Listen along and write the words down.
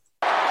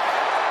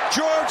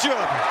Georgia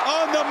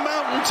on the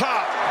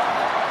mountaintop.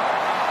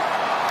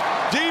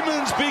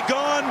 Demons be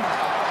gone,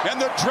 and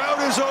the drought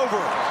is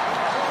over.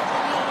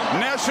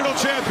 National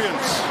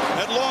champions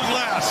at long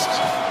last.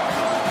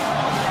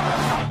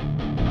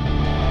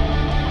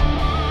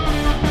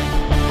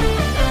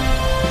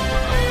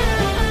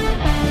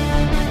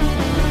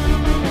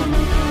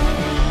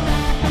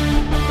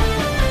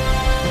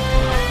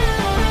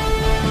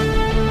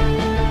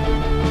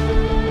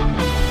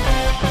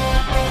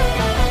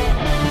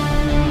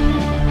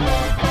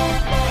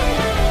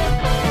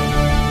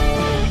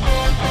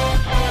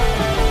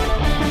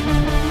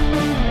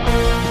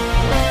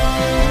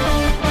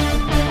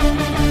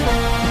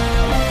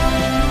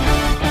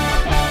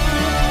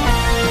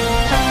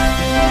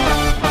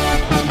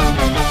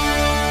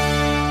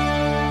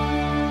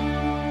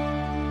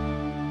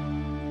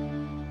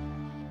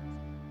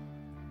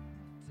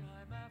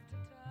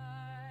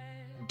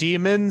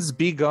 Demons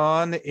be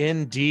gone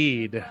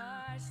indeed.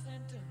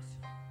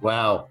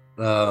 Wow.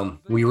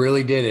 We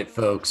really did it,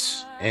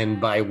 folks.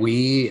 And by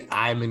we,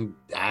 I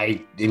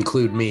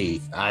include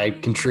me. I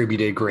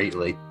contributed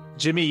greatly.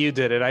 Jimmy, you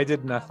did it. I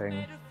did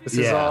nothing. This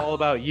is all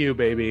about you,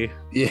 baby.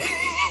 Yeah.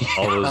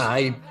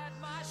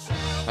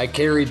 I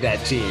carried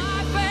that team.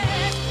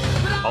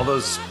 All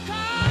those.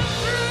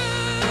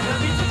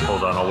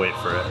 Hold on, I'll wait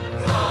for it.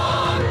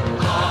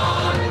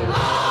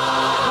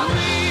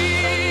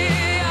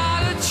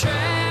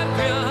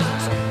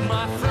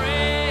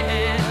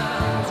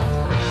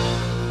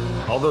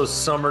 All those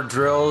summer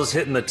drills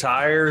hitting the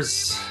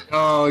tires.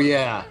 Oh,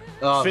 yeah.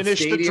 Finish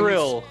the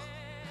drill.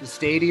 The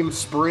stadium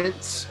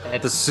sprints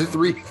at the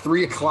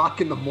 3 o'clock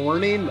in the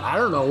morning. I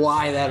don't know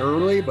why that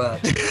early,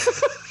 but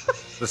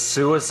the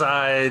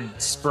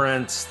suicide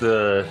sprints,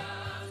 the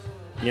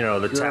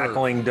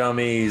tackling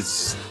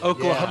dummies,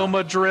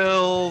 Oklahoma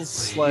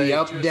drills, like the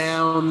up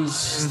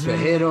downs, the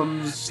hit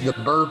 'ems, the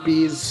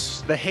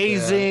burpees, the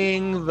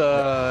hazing,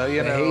 the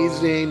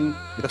hazing,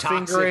 the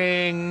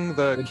fingering,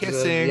 the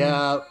kissing,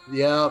 the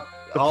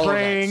all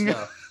praying. Of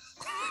that stuff.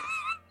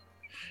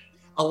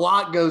 A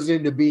lot goes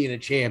into being a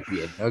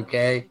champion.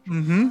 Okay,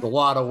 a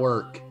lot of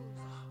work.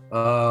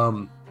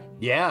 Wow.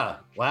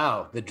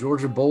 The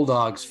Georgia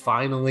Bulldogs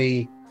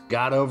finally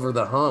got over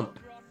the hump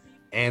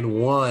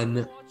and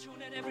won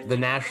the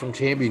national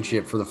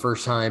championship for the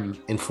first time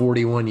in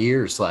 41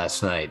 years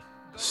last night.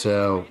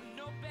 So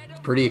it's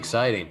pretty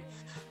exciting.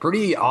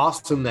 Pretty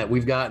awesome that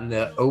we've gotten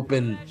to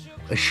open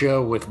a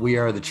show with We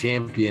Are the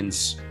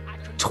Champions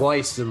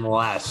twice in the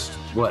last,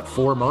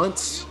 4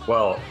 months?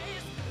 Well,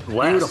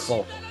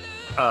 beautiful.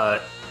 I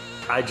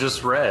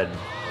just read.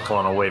 Hold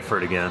on, I'll wait for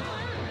it again.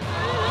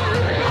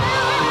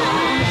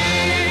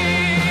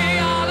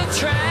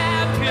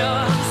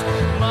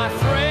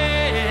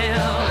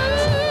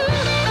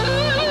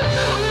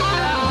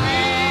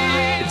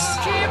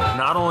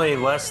 Not only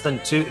less than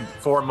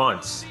 4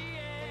 months,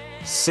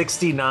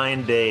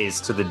 69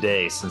 days to the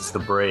day since the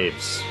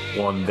Braves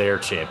won their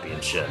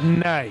championship.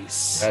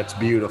 Nice. That's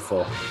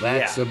beautiful.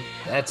 That's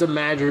a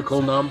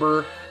magical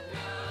number.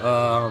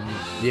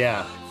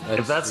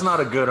 If that's not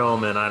a good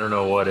omen, I don't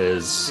know what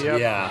is. Yep.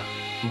 Yeah.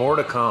 More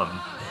to come.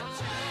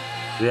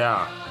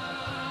 Yeah.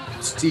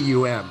 It's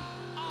TUM.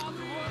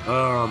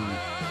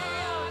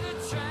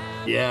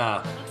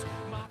 Yeah.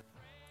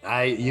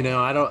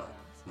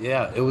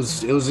 It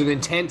was an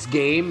intense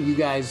game. You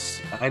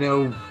guys, I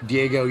know,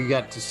 Diego, you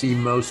got to see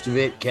most of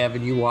it.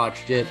 Kevin, you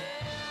watched it.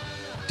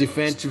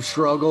 Defensive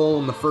struggle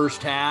in the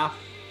first half.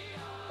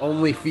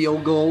 Only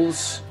field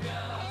goals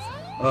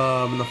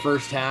in the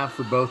first half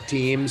for both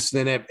teams.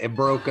 Then it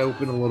broke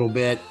open a little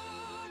bit,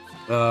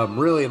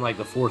 really in like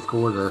the fourth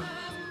quarter.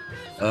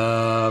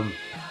 I'll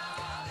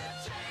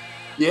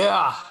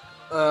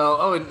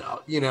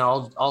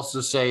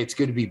also say it's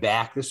good to be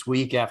back this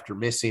week after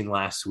missing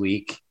last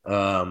week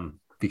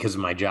because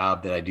of my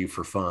job that I do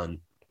for fun.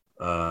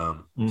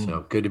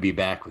 So good to be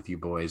back with you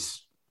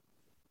boys.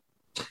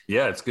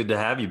 Yeah, it's good to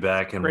have you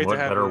back. And what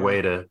better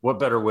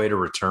way to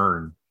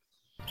return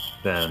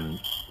than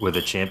with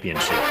a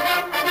championship?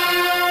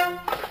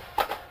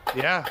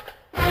 Yeah.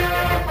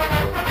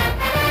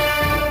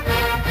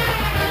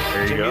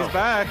 There you go. Jimmy's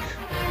back.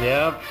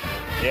 Yep.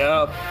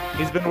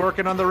 He's been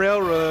working on the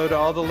railroad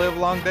all the live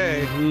long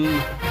day.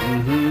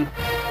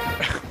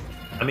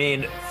 I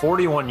mean,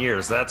 41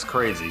 years, that's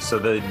crazy. So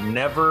they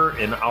never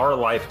in our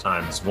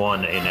lifetimes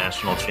won a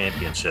national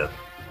championship.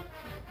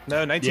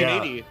 No,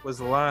 1980 was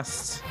the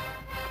last.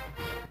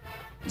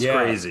 It's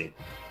crazy.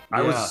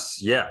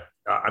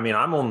 I mean,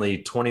 I'm only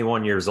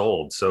 21 years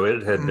old, so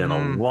it had been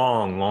a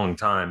long, long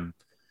time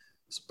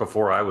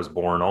before I was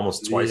born,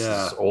 almost twice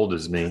as old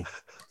as me.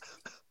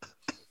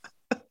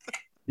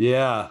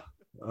 Yeah.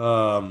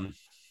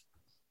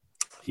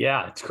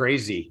 It's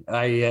crazy.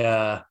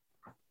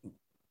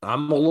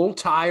 I'm a little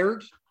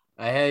tired.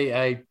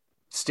 I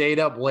stayed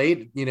up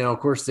late. Of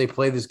course, they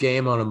play this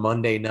game on a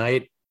Monday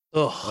night,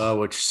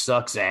 which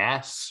sucks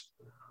ass.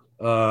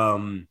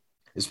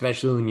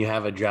 Especially when you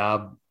have a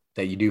job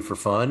that you do for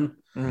fun.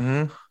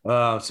 So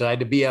I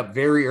had to be up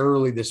very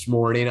early this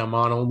morning. I'm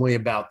on only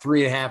about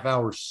 3.5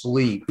 hours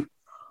sleep.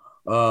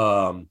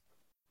 So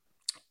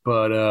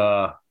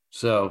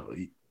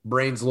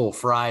brain's a little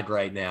fried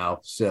right now.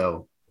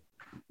 So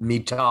me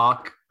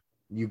talk,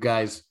 you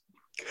guys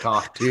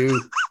talk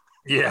too.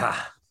 Yeah.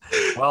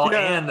 Well,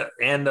 yeah.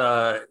 and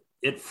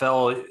it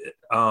fell,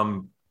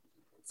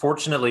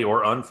 fortunately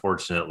or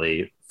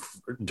unfortunately,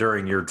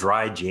 during your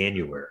dry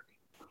January.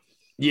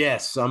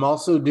 Yes, I'm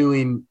also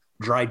doing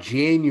dry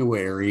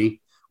January,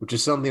 which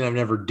is something I've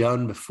never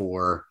done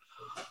before.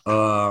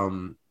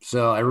 So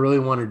I really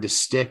wanted to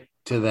stick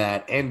to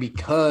that. And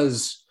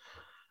because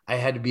I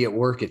had to be at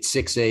work at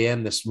 6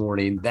 a.m. this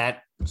morning,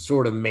 that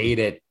sort of made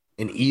it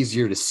an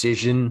easier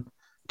decision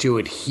to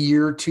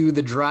adhere to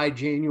the dry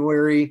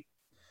January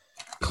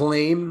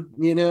claim,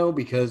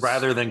 because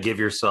rather than give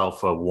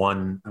yourself a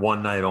one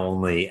night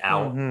only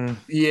out. Mm-hmm.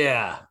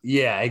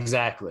 Yeah,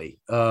 exactly.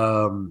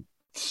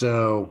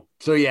 So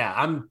yeah,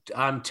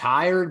 I'm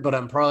tired, but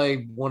I'm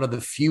probably one of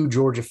the few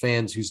Georgia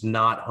fans who's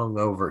not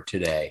hungover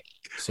today.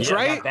 So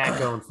I got that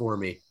going for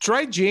me.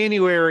 Dry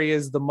January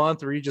is the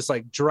month where you just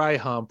like dry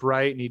hump,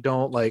 right? And you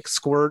don't like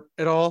squirt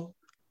at all.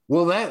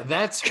 Well,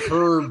 that's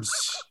Herb's.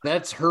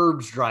 That's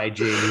Herb's dry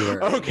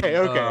January. Okay.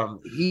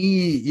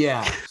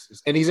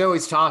 And he's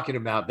always talking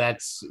about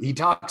he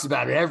talks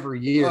about it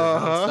every year,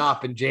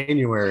 nonstop in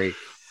January.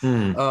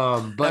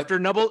 But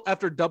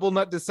after double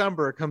nut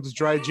December comes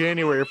dry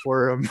January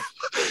for him,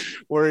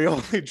 where he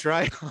only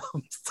dry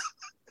humps.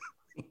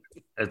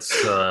 It's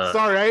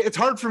sorry, it's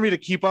hard for me to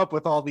keep up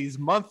with all these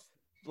month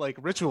like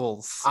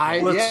rituals.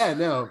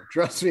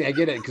 Trust me, I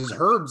get it, because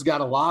Herb's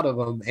got a lot of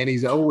them, and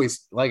he's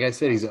always, like I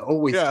said,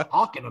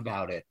 talking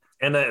about it.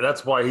 And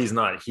that's why he's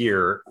not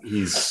here.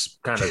 He's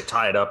kind of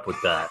tied up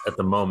with that at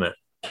the moment.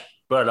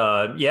 But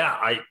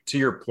to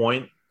your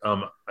point,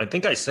 I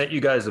think I sent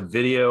you guys a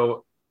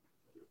video,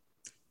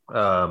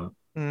 some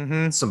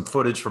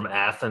footage from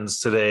Athens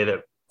today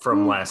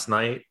from last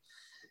night.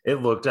 It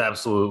looked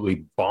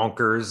absolutely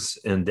bonkers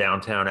in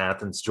downtown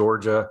Athens,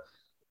 Georgia.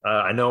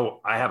 I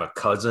know I have a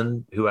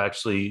cousin who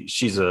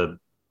she's a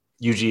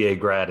UGA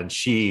grad, and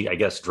she, I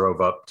guess, drove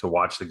up to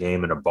watch the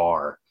game in a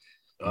bar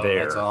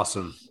there. That's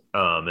awesome.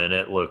 And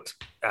it looked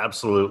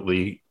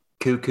absolutely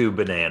cuckoo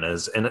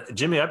bananas. And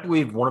Jimmy, I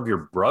believe one of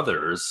your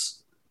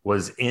brothers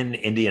was in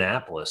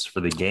Indianapolis for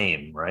the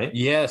game, right?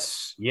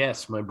 Yes.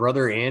 My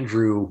brother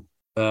Andrew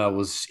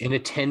was in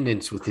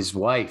attendance with his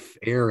wife,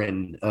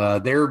 Erin.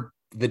 They're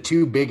the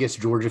two biggest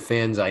Georgia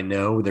fans I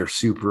know. They're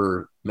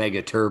super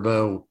mega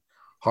turbo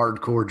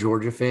hardcore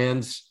Georgia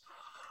fans.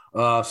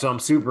 So I'm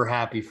super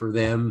happy for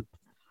them,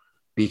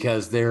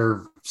 because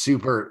they're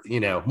super,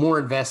 more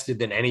invested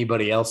than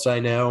anybody else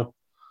I know.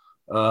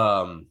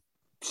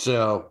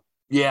 So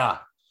yeah.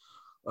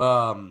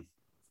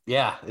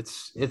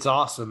 It's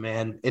awesome,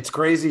 man. It's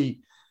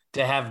crazy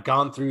to have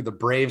gone through the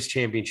Braves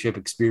championship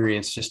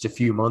experience just a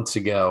few months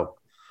ago.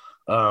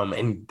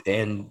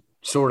 And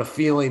sort of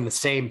feeling the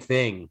same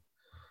thing,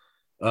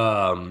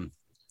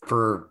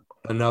 for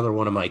another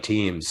one of my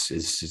teams.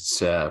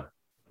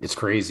 It's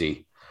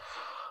crazy.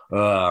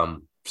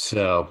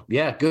 So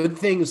yeah, good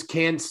things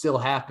can still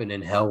happen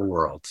in Hell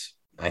World.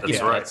 I think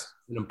that's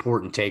an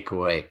important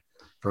takeaway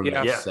from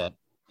this set.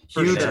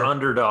 Huge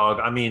underdog.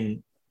 I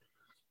mean,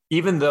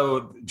 even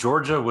though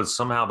Georgia was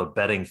somehow the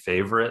betting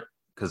favorite,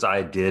 because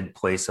I did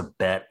place a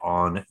bet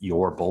on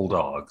your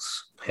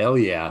Bulldogs. Hell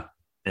yeah.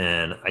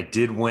 And I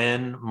did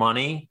win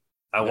money.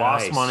 I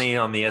lost money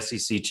on the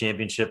SEC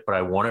championship, but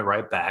I won it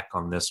right back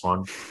on this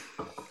one.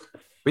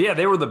 But yeah,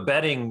 they were the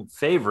betting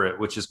favorite,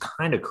 which is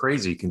kind of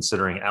crazy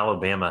considering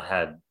Alabama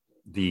had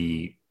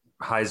the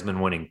Heisman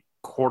winning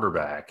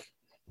quarterback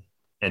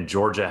and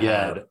Georgia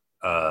had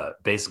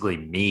basically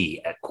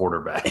me at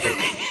quarterback.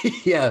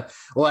 Yeah.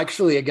 Well,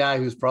 actually a guy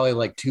who's probably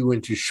like 2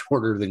 inches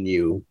shorter than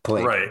you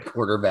playing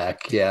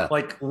quarterback. Yeah.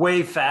 Like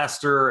way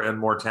faster and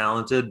more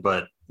talented,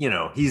 but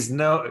he's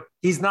not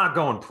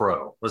going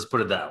pro. Let's put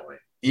it that way.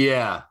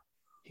 Yeah.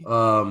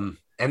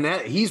 And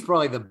that he's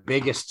probably the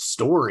biggest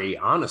story,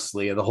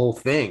 honestly, of the whole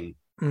thing.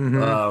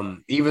 Mm-hmm.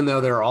 Even though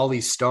there are all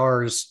these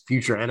stars,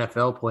 future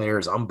NFL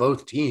players on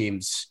both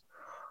teams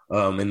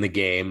in the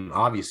game,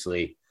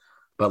 obviously.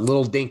 But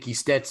little dinky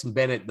Stetson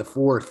Bennett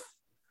IV,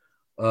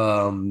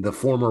 the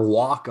former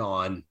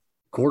walk-on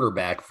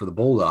quarterback for the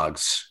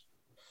Bulldogs.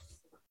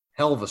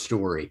 Hell of a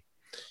story.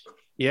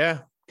 Yeah.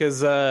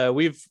 Because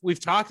we've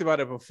talked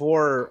about it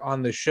before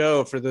on the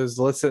show for those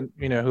who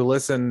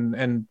listen,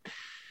 and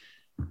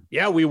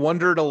we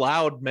wondered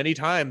aloud many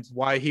times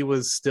why he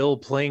was still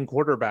playing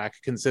quarterback,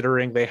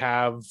 considering they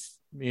have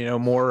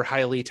more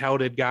highly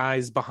touted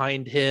guys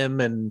behind him,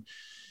 and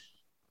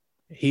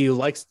he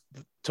likes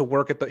to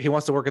work he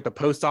wants to work at the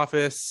post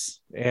office,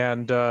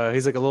 and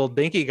he's like a little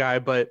dinky guy,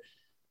 but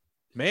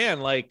man,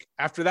 like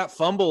after that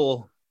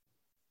fumble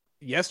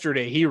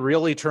yesterday, he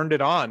really turned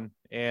it on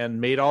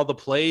and made all the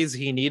plays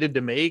he needed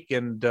to make,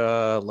 and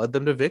led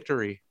them to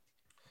victory.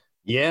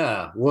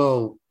 Yeah,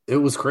 well, it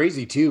was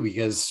crazy too,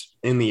 because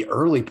in the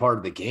early part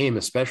of the game,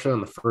 especially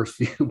on the first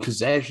few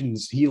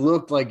possessions, he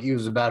looked like he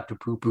was about to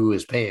poo-poo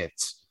his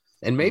pants.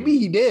 And maybe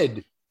he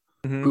did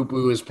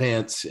poo-poo his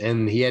pants,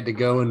 and he had to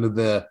go into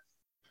the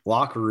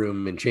locker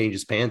room and change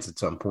his pants at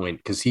some point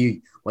because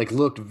he like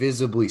looked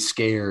visibly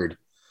scared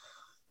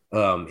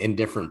in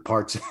different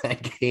parts of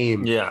that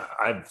game. Yeah,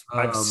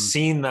 I've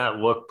seen that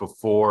look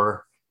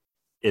before.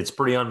 It's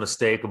pretty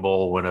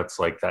unmistakable when it's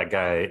like that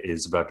guy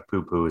is about to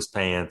poo-poo his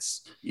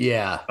pants.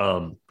 Yeah.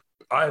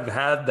 I've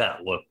had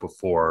that look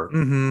before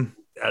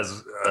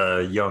as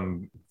a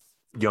young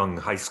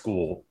high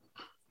school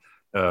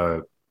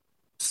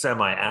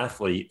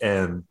semi-athlete,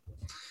 and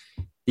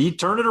he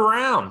turned it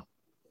around.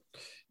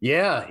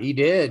 Yeah, he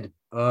did.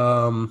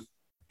 And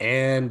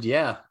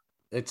yeah,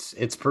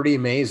 it's pretty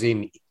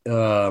amazing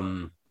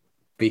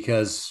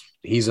because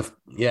he's a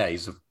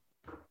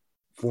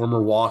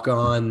former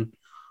walk-on,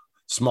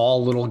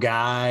 small little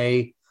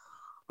guy.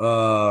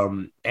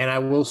 And I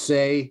will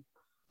say,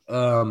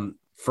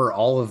 for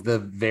all of the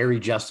very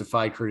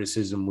justified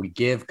criticism we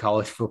give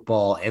college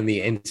football and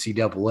the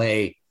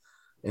NCAA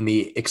and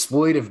the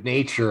exploitative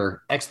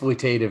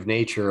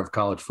nature of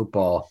college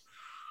football,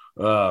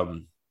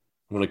 when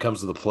it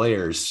comes to the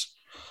players,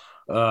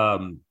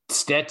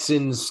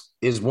 Stetson's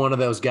is one of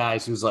those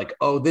guys who's like,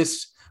 oh,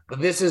 this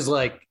is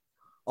like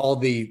all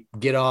the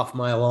get off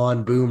my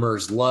lawn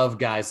boomers love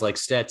guys like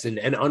Stetson,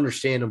 and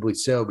understandably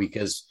so,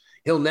 because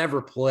he'll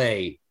never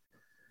play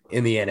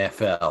in the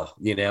NFL,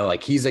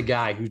 like he's a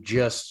guy who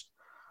just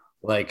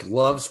like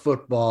loves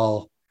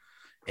football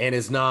and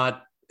is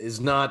not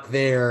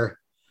there.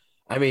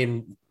 I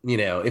mean,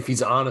 if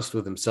he's honest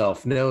with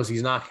himself, knows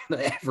he's not going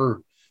to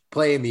ever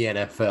play in the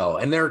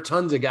NFL. And there are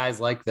tons of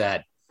guys like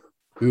that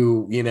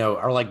who,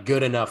 are like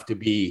good enough to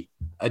be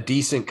a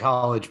decent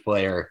college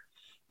player,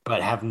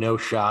 but have no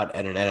shot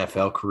at an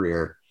NFL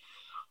career.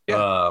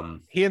 Yeah.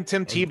 He and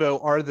Tim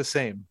Tebow are the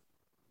same.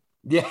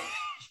 Yeah.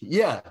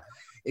 Yeah,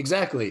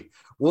 exactly.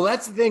 Well,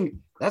 that's the thing.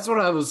 That's what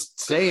I was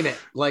saying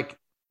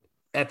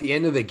at the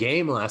end of the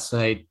game last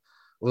night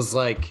was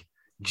like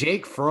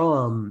Jake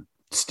Fromm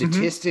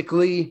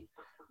statistically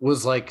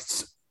was like,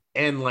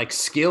 and like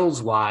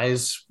skills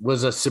wise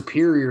was a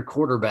superior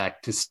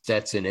quarterback to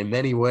Stetson in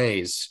many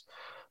ways,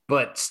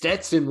 but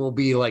Stetson will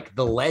be like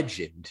the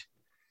legend,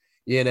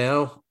 even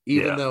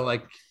though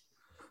like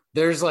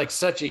there's like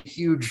such a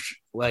huge,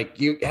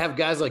 like you have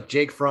guys like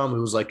Jake Fromm,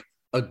 who's like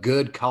a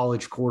good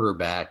college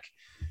quarterback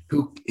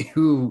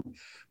who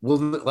will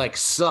like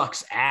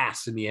sucks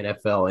ass in the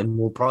NFL and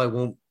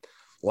won't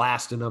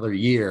last another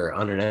year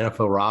on an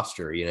NFL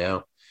roster,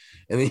 and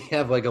then you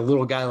have like a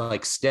little guy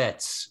like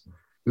Stets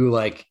who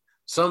like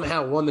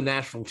somehow won the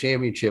national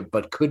championship,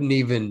 but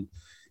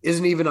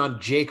isn't even on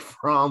Jake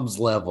Fromm's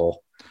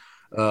level.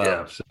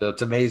 So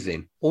it's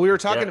amazing. Well, we were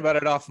talking about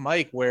it off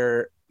mic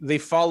where they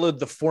followed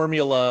the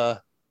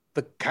formula,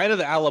 the kind of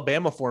the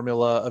Alabama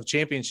formula of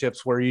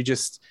championships, where you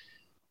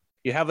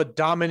have a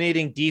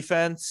dominating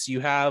defense, you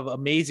have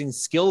amazing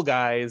skill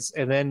guys,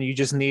 and then you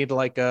just need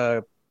like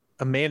a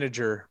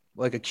manager,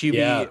 like a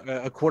QB,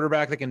 a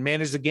quarterback that can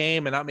manage the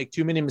game and not make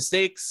too many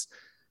mistakes.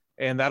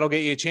 And that'll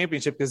get you a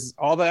championship, because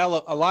a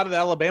lot of the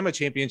Alabama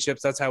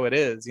championships, that's how it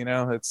is.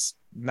 It's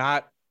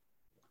not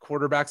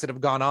quarterbacks that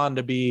have gone on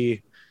to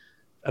be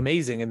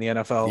amazing in the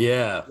NFL.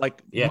 Yeah.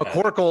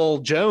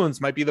 McCorkle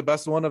Jones might be the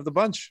best one of the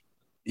bunch.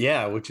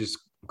 Yeah. Which is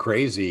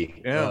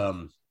crazy.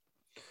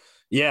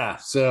 Yeah.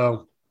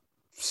 So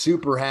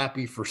super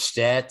happy for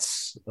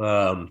Stets.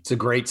 It's a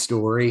great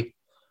story.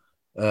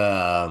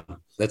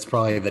 That's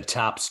probably the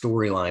top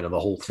storyline of the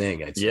whole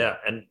thing, I'd say. Yeah.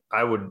 And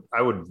I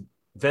would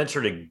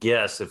venture to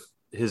guess if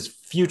his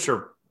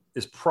future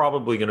is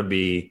probably going to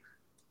be,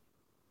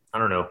 I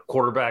don't know,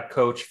 quarterback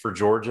coach for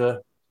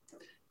Georgia,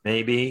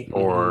 maybe,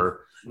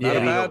 or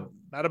not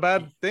a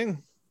bad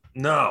thing.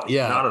 No,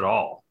 not at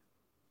all.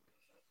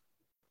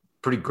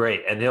 Pretty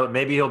great. And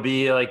he'll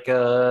be like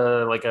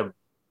a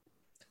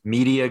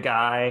media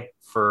guy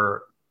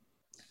for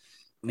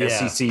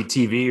SEC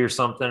TV or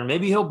something.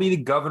 Maybe he'll be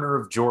the governor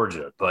of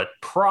Georgia, but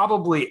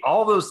probably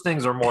all those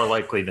things are more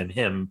likely than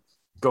him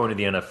going to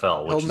the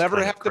NFL, which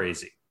is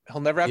crazy. He'll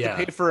never have to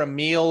pay for a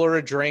meal or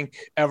a drink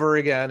ever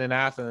again in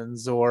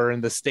Athens or in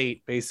the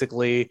state,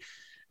 basically.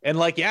 And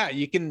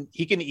he can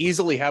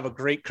easily have a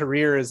great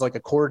career as like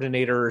a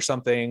coordinator or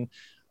something.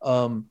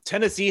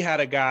 Tennessee had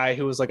a guy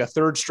who was like a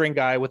third string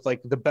guy with like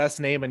the best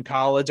name in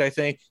college, I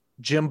think,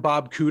 Jim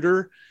Bob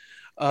Cooter.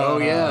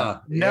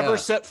 Never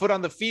set foot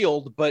on the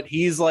field, but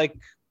he's like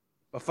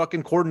a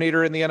fucking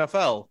coordinator in the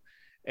NFL.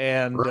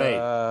 And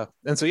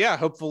so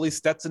hopefully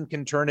Stetson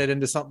can turn it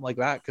into something like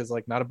that, because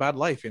like not a bad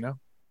life,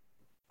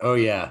 Oh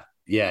yeah.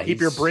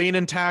 Keep your brain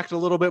intact a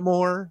little bit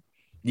more.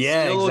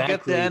 Yeah, still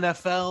exactly. Get the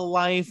NFL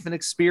life and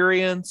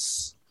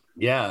experience.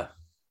 Yeah.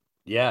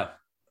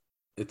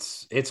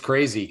 It's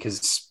crazy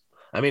because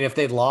I mean, if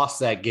they'd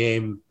lost that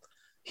game,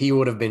 he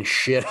would have been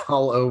shit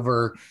all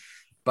over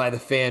by the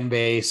fan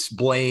base,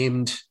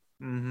 blamed,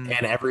 and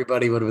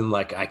everybody would have been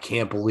like, I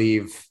can't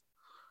believe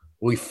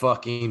we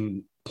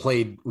started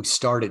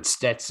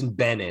Stetson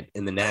Bennett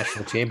in the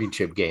national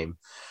championship game.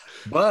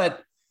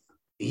 But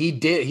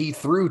he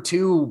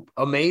threw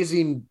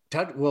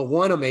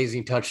one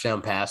amazing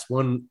touchdown pass.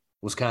 One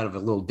was kind of a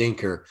little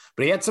dinker,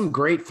 but he had some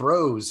great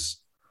throws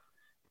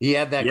He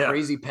had that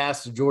crazy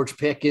pass to George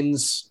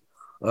Pickens.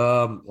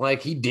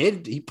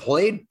 He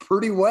played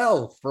pretty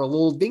well for a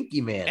little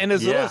dinky man. And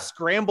his little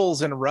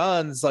scrambles and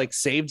runs like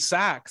saved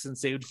sacks and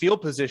saved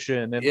field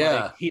position. And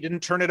like he didn't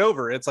turn it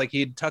over. It's like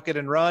he'd tuck it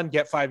and run,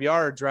 get 5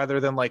 yards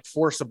rather than like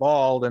force a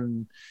ball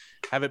and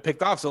have it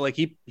picked off. So like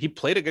he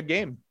played a good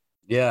game.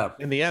 Yeah.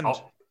 In the end.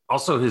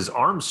 Also his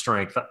arm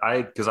strength,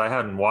 because I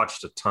hadn't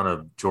watched a ton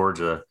of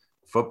Georgia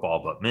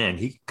football, but man,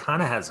 he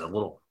kind of has a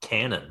little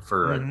cannon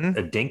for a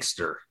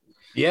dinkster.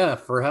 Yeah,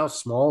 for how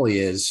small he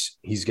is,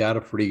 he's got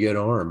a pretty good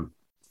arm.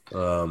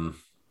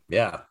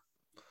 Yeah.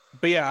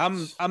 But yeah,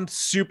 I'm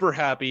super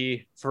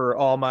happy for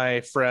all my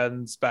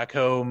friends back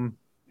home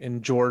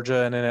in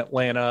Georgia and in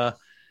Atlanta.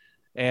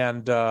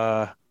 And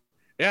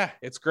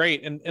it's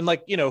great. And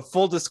like,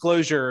 full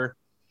disclosure,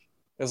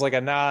 as like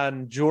a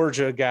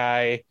non-Georgia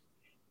guy,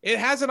 it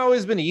hasn't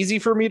always been easy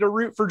for me to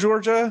root for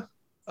Georgia.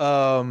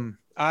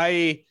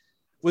 I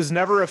was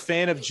never a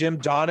fan of Jim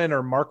Donnan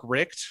or Mark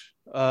Richt.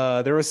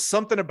 There was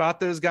something about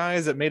those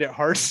guys that made it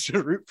hard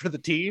to root for the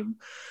team,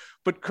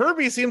 but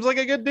Kirby seems like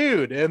a good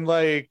dude. And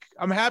like,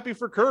 I'm happy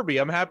for Kirby.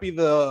 I'm happy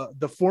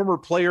the former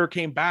player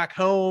came back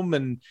home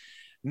and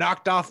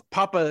knocked off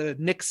Papa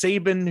Nick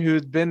Saban,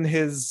 who'd been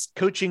his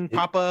coaching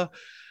Papa.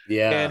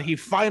 Yeah. And he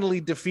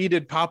finally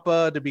defeated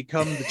Papa to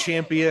become the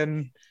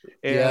champion.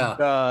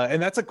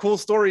 And that's a cool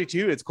story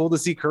too. It's cool to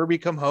see Kirby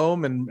come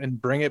home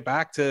and bring it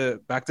back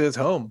to his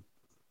home.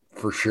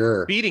 For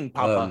sure. Beating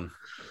Papa.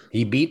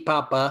 He beat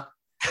Papa.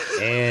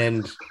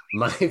 And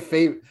my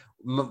favorite,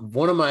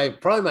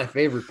 probably my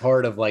favorite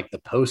part of like the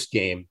post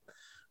game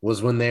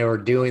was when they were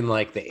doing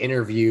like the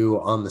interview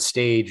on the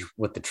stage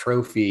with the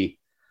trophy.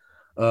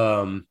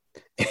 And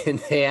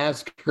they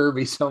asked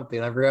Kirby something.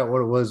 I forgot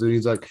what it was. And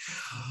he's like,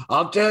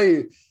 I'll tell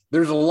you,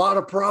 there's a lot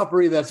of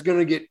property that's going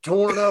to get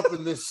torn up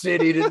in this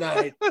city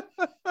tonight.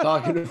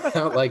 Talking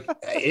about like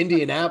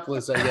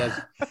Indianapolis, I guess.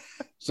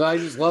 So I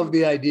just love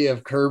the idea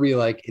of Kirby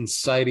like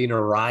inciting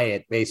a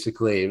riot,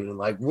 basically, and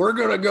like, we're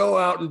gonna go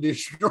out and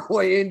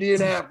destroy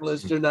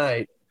Indianapolis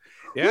tonight.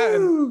 Yeah,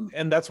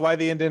 and that's why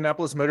the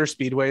Indianapolis Motor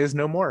Speedway is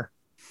no more.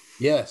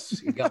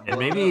 Yes, and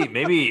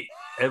maybe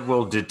it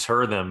will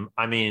deter them.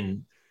 I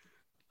mean,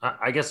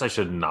 I guess I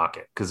shouldn't knock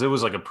it because it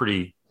was like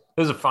it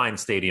was a fine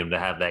stadium to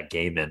have that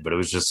game in, but it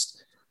was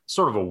just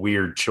sort of a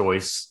weird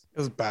choice. It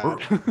was bad.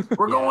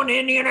 We're going to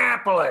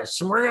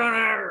Indianapolis and we're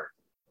gonna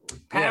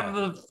have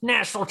the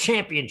national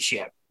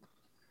championship.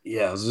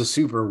 Yeah, it was a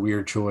super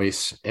weird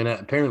choice, and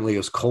apparently it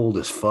was cold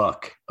as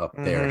fuck up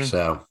there.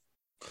 So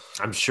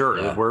I'm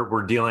sure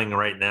we're dealing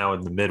right now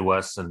in the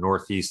Midwest and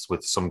Northeast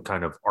with some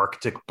kind of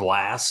Arctic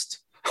blast.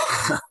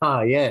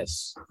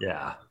 Yes.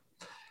 Yeah,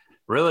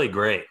 really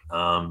great.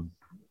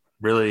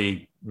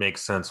 Really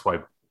makes sense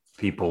why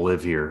people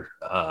live here.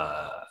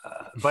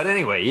 But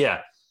anyway,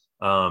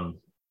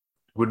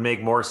 would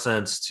make more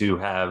sense to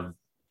have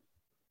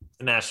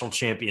national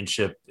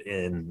championship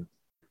in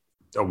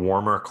a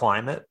warmer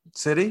climate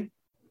city.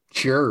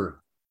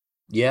 Sure.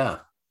 Yeah.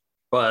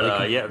 But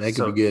that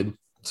could be good.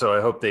 So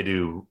I hope they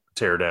do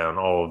tear down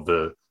all of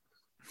the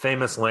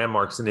famous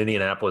landmarks in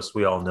Indianapolis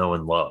we all know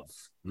and love.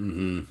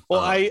 Mm-hmm.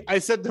 Well, I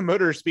said the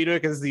Motor Speedway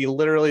because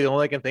literally the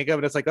only I can think of,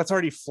 and it's like that's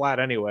already flat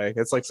anyway.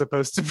 It's like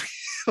supposed to be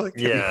like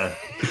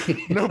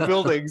no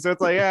building, so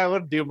it's like I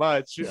wouldn't do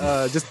much,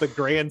 just the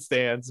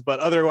grandstands. But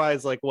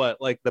otherwise, like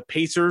the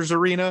Pacers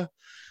Arena.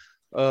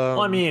 Well,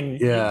 I mean,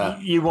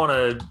 you want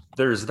to.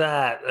 There's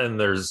that, and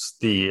there's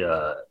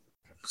the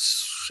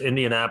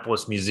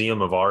Indianapolis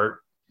Museum of Art.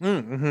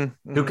 Who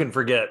can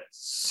forget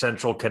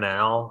Central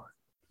Canal?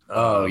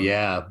 Oh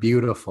yeah,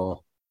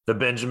 beautiful. The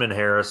Benjamin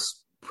Harris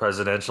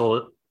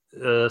presidential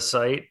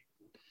site.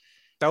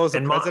 That was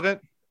the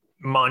president.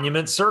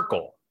 Monument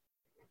Circle.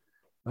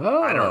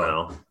 Oh, I don't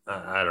know.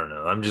 I don't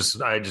know.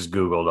 I just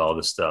Googled all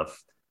this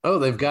stuff. Oh,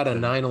 they've got a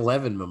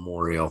 9/11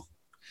 memorial.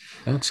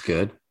 That's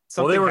good.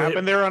 Something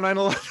happened there on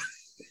 9/11.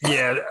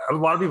 Yeah, a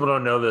lot of people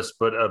don't know this,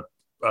 but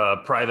a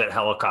private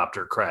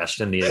helicopter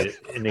crashed in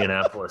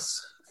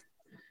Indianapolis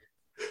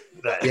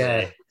that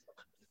day.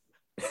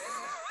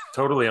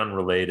 Totally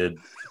unrelated.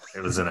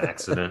 It was an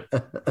accident.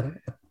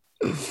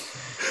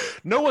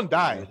 No one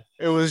died.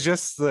 It was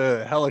just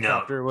the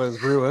helicopter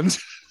was ruined.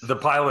 The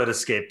pilot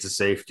escaped to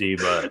safety,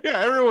 but yeah,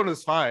 everyone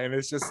was fine.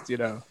 It's just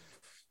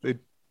they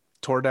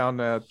tore down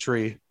a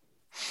tree.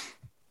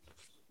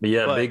 But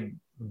yeah,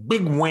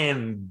 big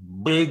win,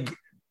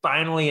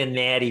 finally a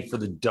natty for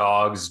the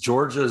Dogs.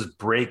 Georgia's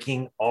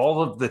breaking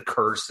all of the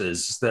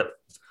curses that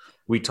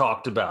we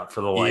talked about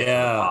for the life of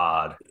the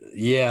pod.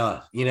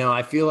 Yeah,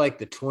 I feel like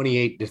the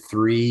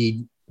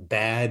 28-3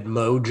 bad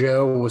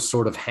mojo was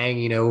sort of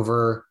hanging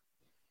over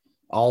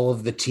all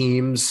of the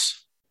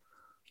teams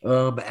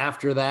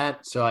after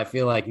that. So I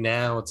feel like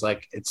now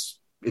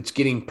it's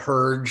getting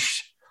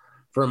purged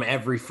from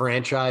every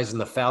franchise,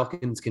 and the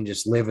Falcons can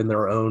just live in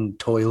their own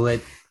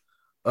toilet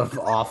of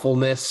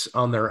awfulness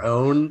on their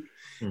own,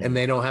 and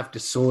they don't have to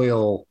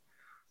soil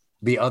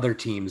the other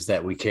teams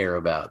that we care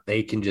about.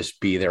 They can just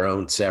be their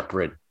own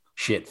separate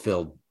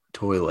shit-filled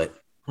toilet.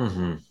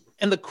 Mm-hmm.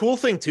 And the cool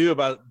thing too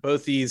about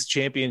both these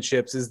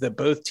championships is that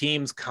both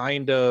teams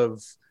kind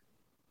of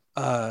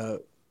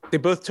they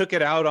both took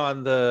it out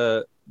on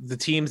the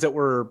teams that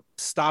were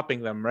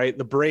stopping them, right?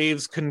 The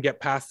Braves couldn't get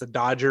past the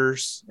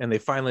Dodgers and they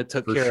finally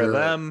took care of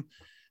them.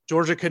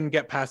 Georgia couldn't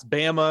get past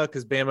Bama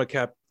because Bama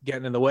kept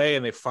getting in the way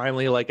and they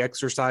finally like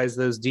exercised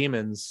those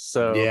demons.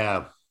 So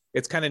yeah,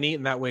 it's kind of neat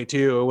in that way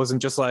too. It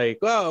wasn't just like,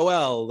 oh,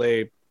 well,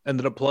 they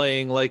ended up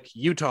playing like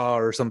Utah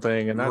or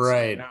something. And that's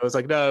right. It was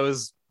like, no, it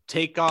was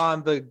take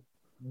on the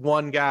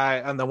one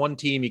guy on the one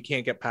team you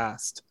can't get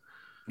past.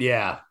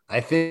 Yeah,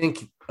 I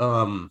think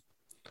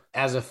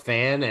as a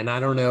fan, and I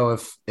don't know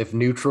if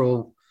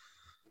neutral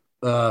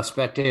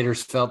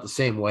spectators felt the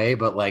same way,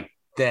 but like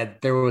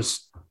that there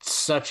was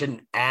such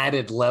an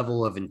added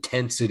level of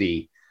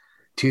intensity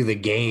to the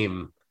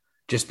game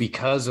just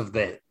because of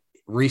the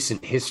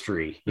recent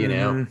history, you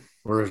know,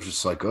 where it's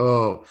just like,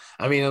 oh,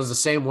 I mean, it was the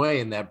same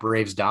way in that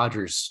Braves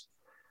Dodgers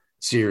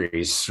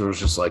series. So it was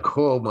just like,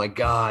 oh my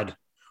God,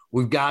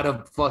 we've got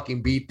to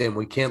fucking beat them.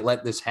 We can't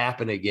let this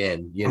happen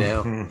again, you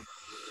know?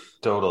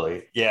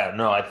 Totally. Yeah,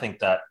 no, I think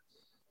that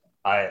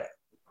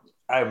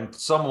I'm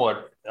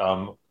somewhat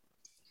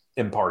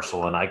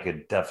impartial and I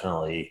could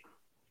definitely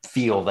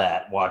feel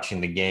that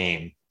watching the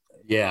game.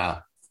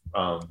 Yeah.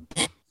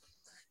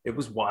 It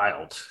was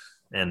wild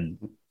and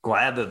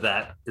glad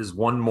that is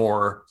one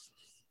more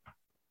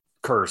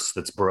curse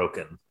that's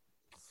broken.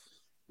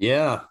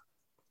 Yeah.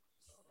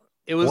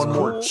 It was one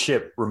more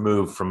chip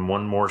removed from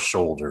one more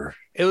shoulder.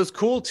 It was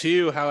cool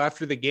too how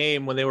after the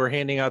game when they were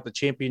handing out the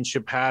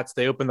championship hats,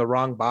 they opened the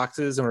wrong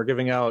boxes and were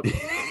giving out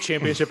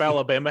championship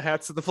Alabama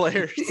hats to the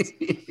players.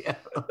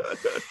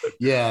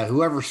 Yeah,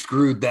 whoever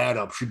screwed that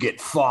up should get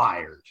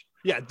fired.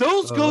 Yeah,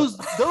 those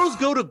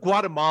go to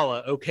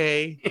Guatemala,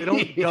 okay? They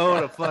don't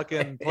go to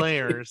fucking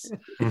players.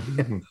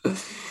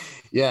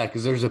 Yeah,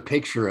 because there's a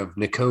picture of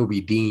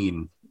Nakobe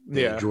Dean,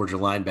 the Yeah. Georgia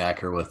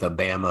linebacker with a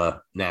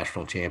Bama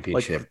national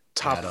championship. Like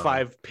top hat on.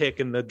 5 pick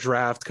in the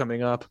draft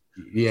coming up.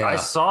 Yeah. I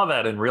saw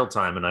that in real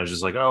time and I was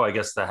just like, oh, I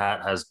guess the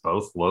hat has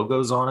both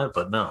logos on it,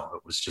 but no,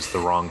 it was just the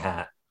wrong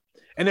hat.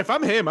 And if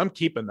I'm him, I'm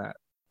keeping that.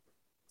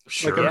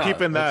 Sure. Like I'm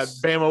keeping that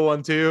Bama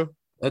one too.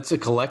 That's a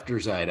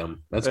collector's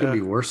item. That's going to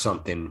be worth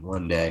something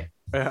one day.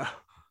 Yeah.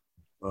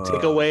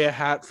 Take away a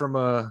hat from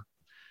a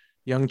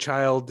young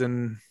child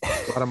in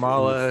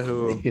Guatemala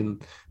who in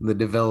the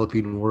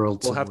developing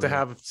world will have to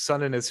have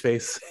sun in his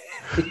face.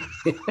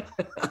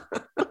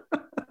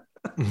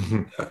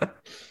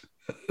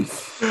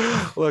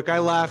 Look, I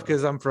laugh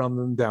because I'm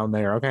from down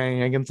there.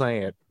 Okay, I can say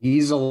it.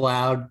 He's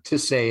allowed to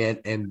say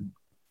it, and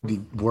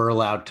we're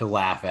allowed to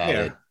laugh at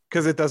it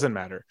because it doesn't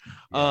matter.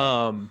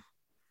 Yeah.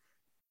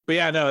 But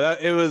yeah, no,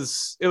 it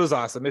was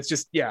awesome. It's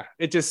just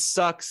it just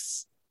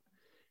sucks.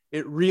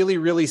 It really,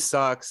 really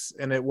sucks,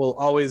 and it will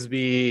always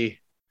be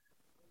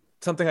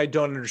something I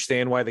don't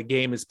understand why the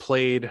game is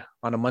played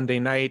on a Monday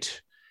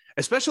night,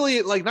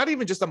 especially like not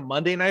even just a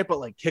Monday night, but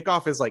like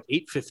kickoff is like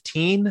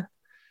 8:15.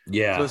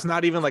 Yeah. So it's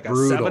not even like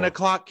Brutal. a 7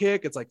 o'clock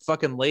kick. It's like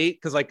fucking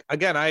late. Cause like,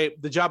 again,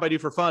 the job I do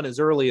for fun is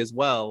early as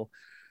well.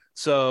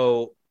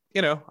 So,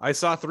 you know, I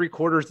saw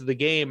 3/4 of the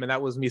game and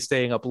that was me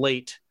staying up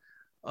late.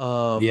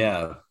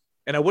 Yeah.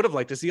 And I would have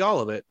liked to see all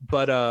of it,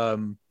 but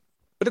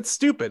it's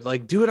stupid.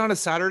 Like do it on a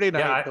Saturday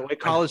night, the way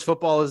college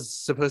football is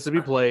supposed to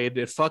be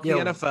played. Fuck the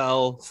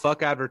NFL,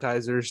 fuck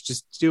advertisers,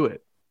 just do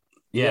it.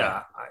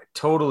 Yeah, I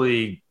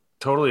totally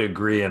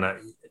agree. And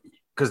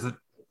because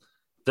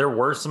there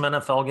were some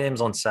NFL games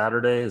on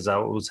Saturday. Is that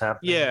what was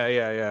happening?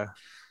 Yeah.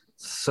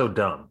 So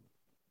dumb.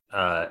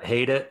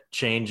 Hate it.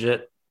 Change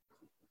it.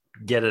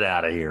 Get it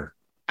out of here.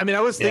 I mean,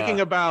 I was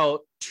thinking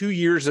about 2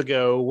 years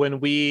ago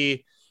when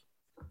we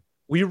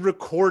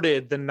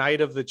recorded the night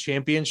of the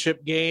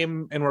championship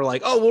game and we're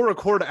like, oh, we'll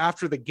record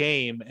after the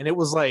game. And it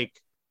was like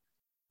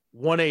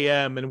 1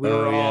 a.m. and we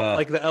were all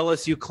like the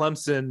LSU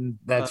Clemson.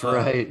 That's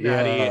right.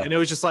 Yeah. And it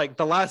was just like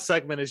the last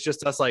segment is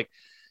just us like,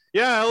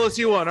 yeah,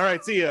 LSU won. All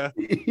right, see ya.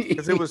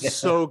 Because it was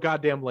so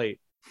goddamn late.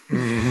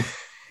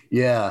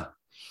 Yeah,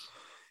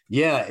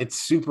 it's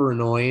super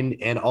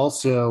annoying, and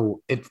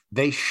also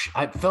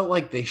I felt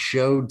like they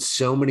showed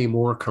so many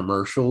more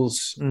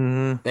commercials.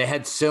 Mm-hmm. They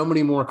had so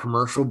many more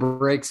commercial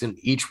breaks, and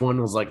each one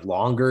was like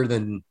longer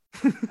than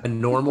a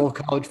normal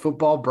college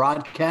football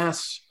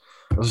broadcast.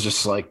 I was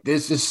just like,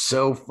 this is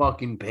so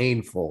fucking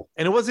painful.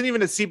 And it wasn't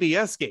even a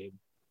CBS game.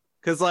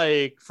 Because,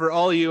 like, for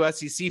all you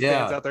SEC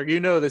fans out there, you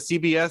know the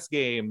CBS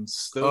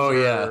games.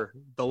 Those are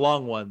the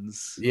long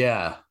ones.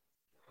 Yeah.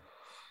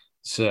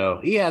 So,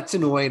 it's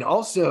annoying.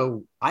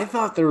 Also, I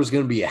thought there was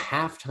going to be a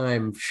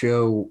halftime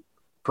show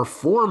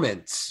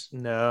performance.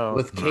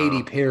 With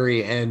Katy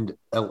Perry and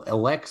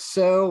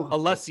Alessio.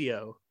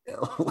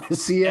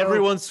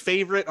 Everyone's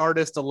favorite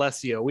artist,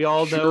 Alessio. We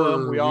all know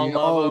him. We all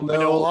love him. We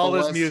know all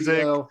his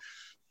music.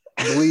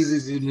 I believe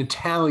he's an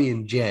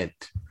Italian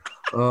gent.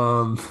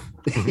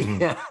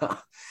 Yeah,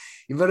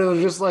 but it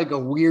was just like a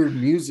weird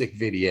music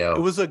video. It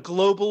was a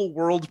global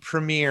world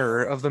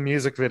premiere of the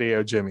music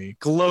video, Jimmy.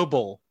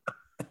 Global.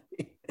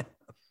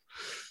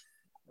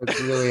 That's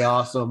really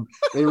awesome.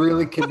 They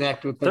really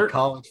connect with their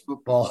college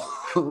football.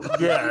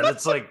 Yeah,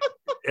 it's like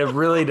I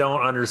really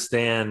don't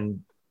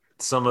understand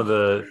some of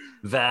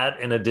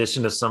that in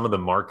addition to some of the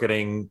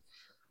marketing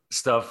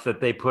stuff that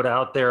they put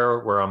out there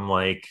where I'm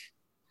like,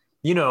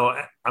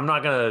 I'm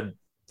not gonna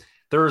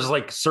there's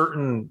like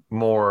certain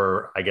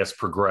more, I guess,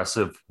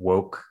 progressive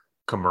woke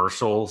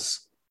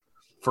commercials.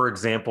 For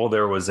example,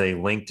 there was a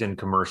LinkedIn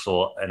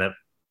commercial and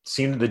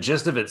the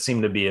gist of it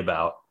seemed to be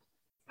about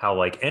how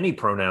like any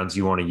pronouns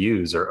you want to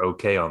use are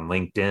okay on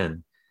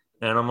LinkedIn.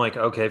 And I'm like,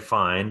 okay,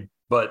 fine.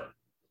 But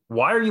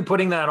why are you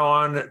putting that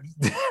on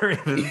during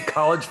the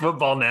college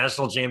football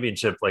national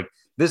championship? Like,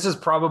 this is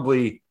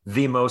probably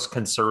the most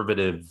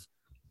conservative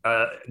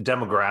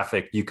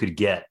demographic you could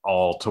get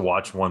all to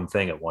watch one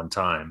thing at one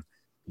time.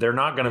 They're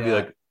not going to be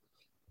like,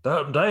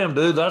 damn,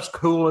 dude, that's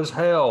cool as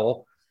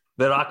hell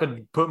that I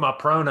could put my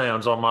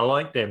pronouns on my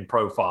LinkedIn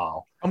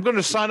profile. I'm going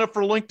to sign up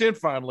for LinkedIn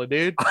finally,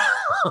 dude.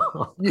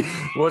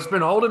 What's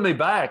been holding me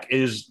back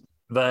is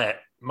that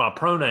my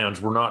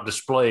pronouns were not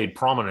displayed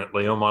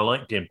prominently on my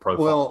LinkedIn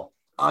profile. Well,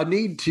 I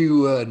need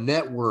to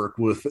network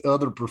with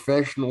other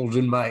professionals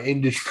in my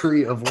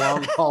industry of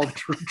long-haul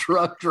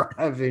truck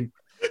driving.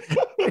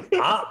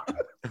 I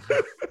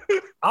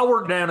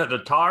work down at the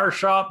tire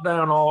shop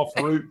down off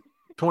Route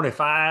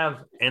 25,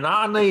 and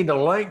I need a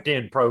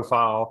LinkedIn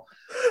profile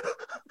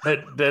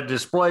that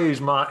displays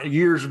my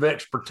years of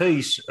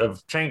expertise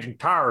of changing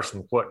tires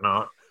and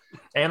whatnot.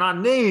 And I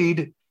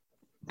need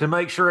to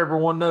make sure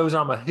everyone knows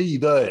I'm a he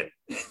that.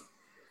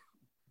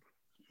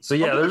 So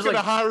yeah, there's going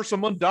to hire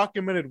some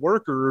undocumented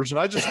workers, and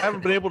I just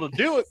haven't been able to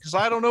do it because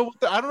I don't know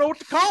what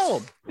to call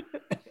them.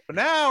 But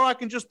now I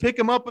can just pick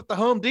them up at the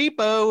Home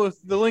Depot with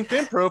the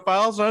LinkedIn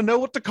profiles, and I know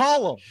what to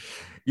call them.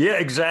 Yeah,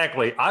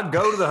 exactly. I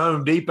go to the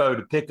Home Depot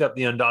to pick up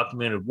the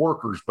undocumented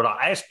workers, but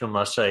I ask them,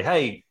 I say,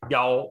 hey,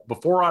 y'all,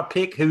 before I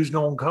pick who's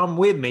going to come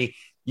with me,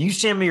 you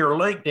send me your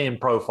LinkedIn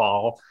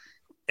profile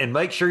and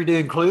make sure to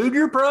include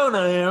your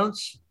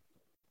pronouns.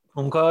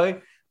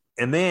 Okay.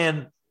 And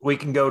then we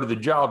can go to the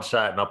job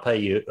site and I'll pay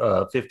you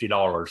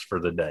 $50 for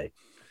the day.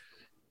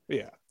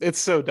 Yeah. It's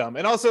so dumb.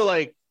 And also,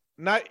 like,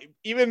 not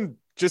even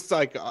just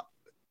like,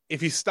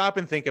 if you stop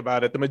and think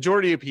about it, the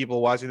majority of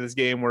people watching this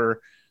game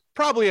were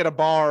probably at a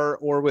bar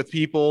or with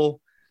people.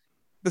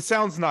 The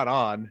sound's not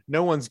on.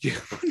 No one's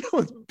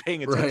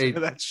paying attention to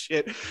that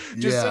shit.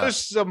 Just finish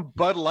some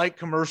Bud Light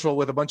commercial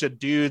with a bunch of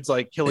dudes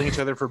like killing each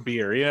other for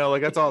beer.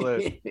 Like that's all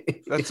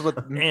that's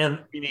what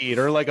we need,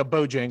 or like a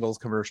Bojangles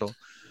commercial.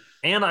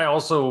 And I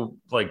also,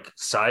 like,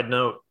 side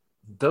note,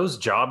 those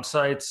job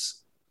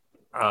sites,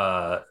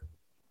 largely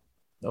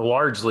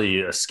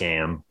a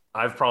scam.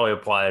 I've probably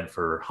applied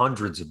for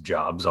hundreds of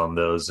jobs on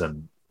those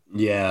and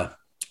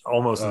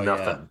almost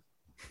nothing.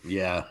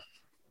 Yeah.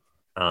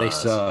 They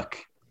suck.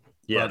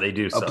 Yeah, they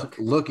do suck.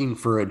 Looking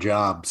for a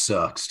job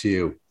sucks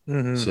too.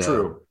 Mm-hmm.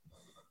 So,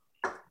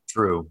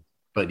 True.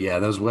 But yeah,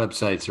 those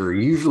websites are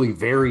usually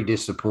very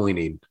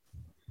disappointing.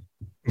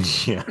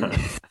 Yeah.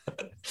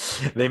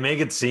 They make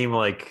it seem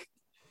like,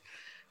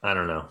 I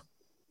don't know.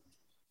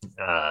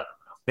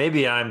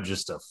 Maybe I'm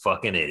just a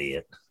fucking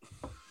idiot.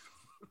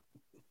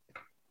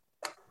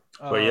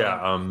 But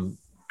yeah,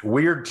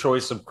 weird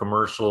choice of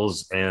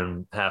commercials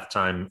and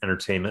halftime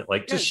entertainment.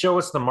 Like, just show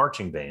us the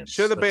marching bands.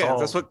 Show the bands.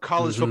 That's what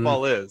college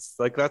football is.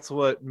 Like, that's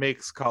what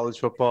makes college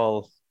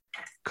football.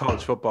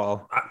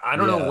 I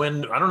don't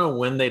know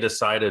when they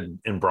decided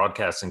in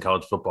broadcasting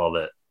college football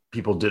that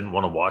people didn't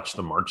want to watch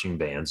the marching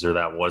bands, or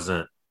that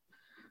wasn't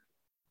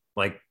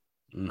like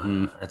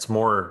it's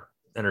more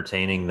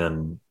entertaining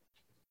than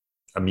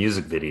a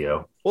music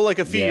video. Well, like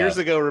a few years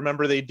ago,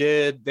 remember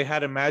they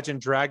had Imagine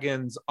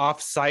Dragons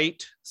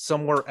off-site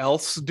somewhere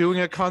else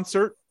doing a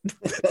concert.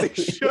 They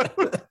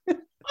showed.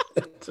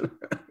 That's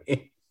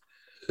right.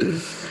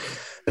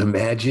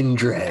 Imagine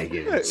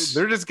Dragons.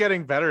 They're just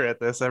getting better at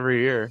this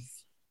every year.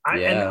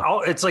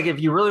 It's like,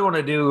 if you really want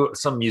to do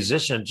some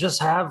musician,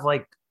 just have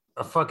like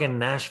a fucking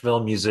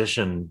Nashville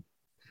musician.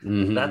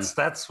 Mm-hmm.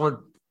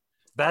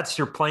 That's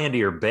your plan to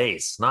your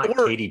bass, not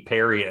Katy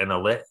Perry and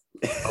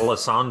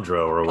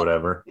Alessandro or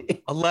whatever.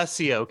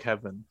 Alessio,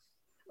 Kevin.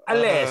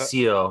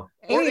 Alessio.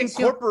 Or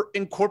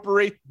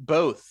incorporate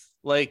both.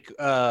 Like,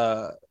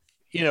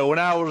 when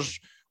I was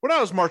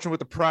marching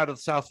with the Pride of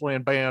the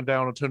Southland band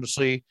down in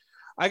Tennessee,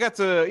 I got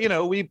to,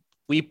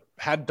 we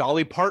had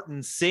Dolly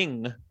Parton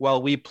sing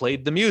while we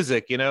played the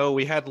music.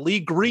 We had Lee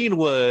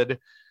Greenwood.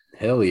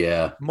 Hell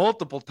yeah.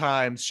 Multiple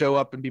times show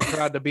up and be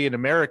proud to be an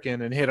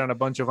American and hit on a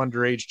bunch of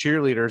underage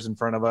cheerleaders in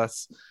front of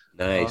us.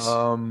 Nice.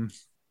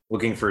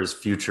 Looking for his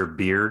future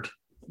beard.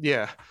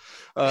 Yeah.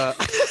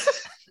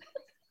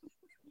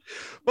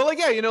 But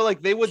like,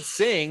 like they would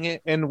sing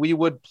and we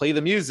would play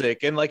the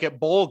music. And like at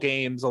bowl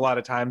games, a lot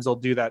of times they'll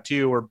do that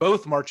too, where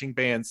both marching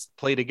bands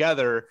play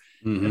together.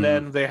 Mm-hmm. And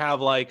then they have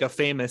like a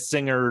famous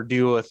singer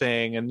do a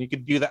thing, and you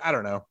could do that. I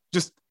don't know,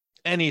 just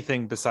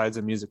anything besides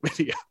a music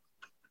video.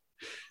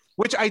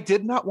 Which I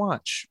did not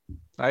watch.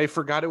 I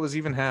forgot it was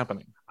even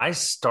happening. I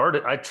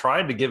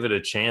tried to give it a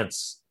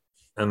chance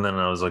And then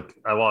I was like,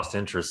 I lost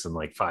interest in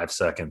like 5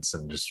 seconds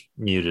and just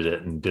muted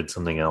it and did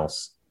something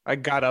else. I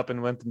got up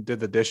and went and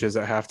did the dishes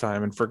at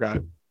halftime and forgot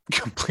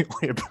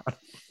completely about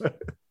it.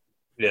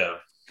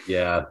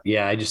 Yeah.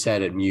 I just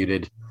had it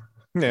muted.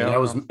 Yeah, I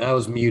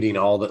was muting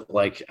all the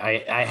like.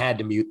 I had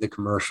to mute the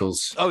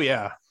commercials. Oh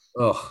yeah.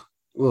 Ugh.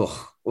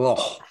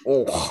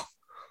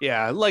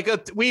 Yeah, like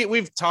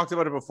we've talked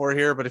about it before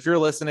here, but if you're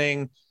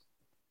listening,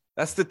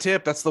 that's the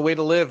tip. That's the way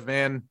to live,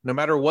 man. No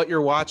matter what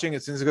you're watching,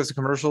 as soon as it goes to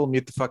commercial,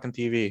 mute the fucking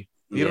TV.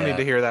 You don't need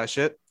to hear that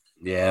shit.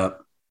 Yeah.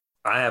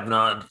 I have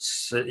not.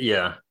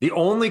 Yeah. The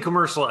only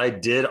commercial I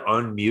did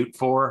unmute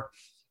for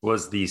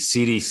was the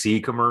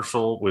CDC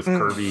commercial with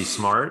Kirby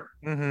Smart.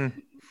 Mm-hmm.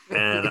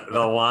 And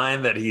the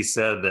line that he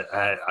said that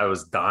I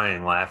was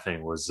dying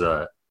laughing was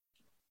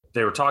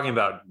they were talking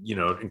about,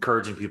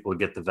 encouraging people to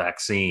get the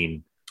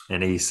vaccine.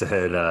 And he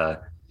said,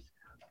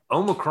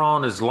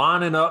 Omicron is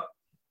lining up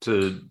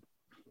to.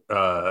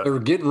 They're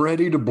getting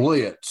ready to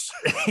blitz.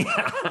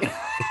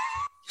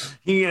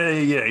 He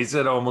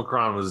said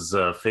Omicron was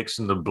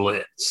fixing to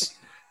blitz.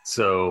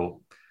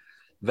 So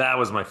that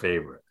was my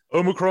favorite.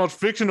 Omicron's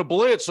fixing to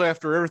blitz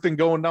after everything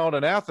going down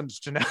in Athens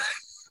tonight.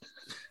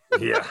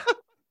 Yeah.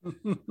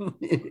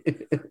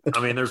 I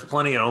mean, there's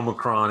plenty of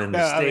Omicron in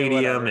the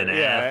stadium and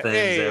Athens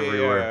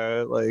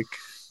everywhere. Like,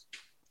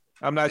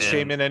 I'm not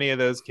shaming any of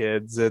those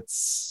kids.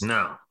 It's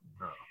no.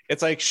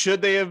 It's like,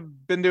 should they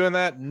have been doing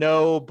that?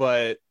 No,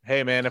 but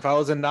hey, man, if I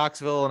was in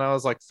Knoxville and I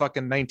was like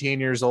fucking 19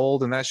 years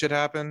old and that shit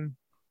happened,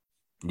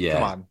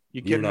 come on,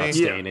 you kidding me?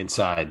 Staying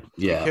inside.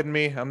 Yeah, you kidding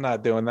me? I'm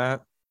not doing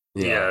that.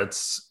 Yeah,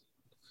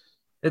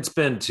 it's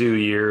been 2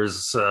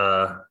 years.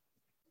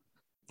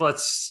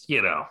 Let's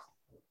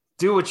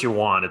do what you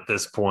want at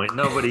this point.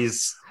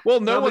 Nobody's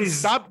no one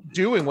stopped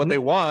doing what they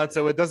want,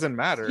 so it doesn't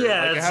matter.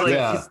 Yeah, it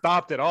hasn't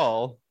stopped at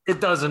all. It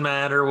doesn't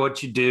matter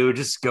what you do.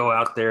 Just go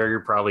out there.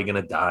 You're probably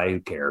gonna die. Who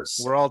cares?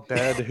 We're all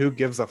dead. Who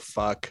gives a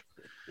fuck?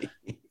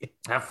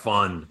 Have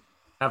fun.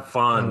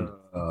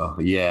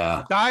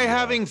 Yeah. Die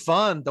having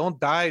fun. Don't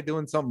die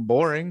doing something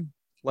boring.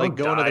 Like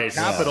going to the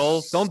Capitol.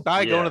 Yes. Don't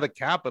die going to the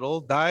Capitol.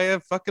 Die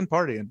fucking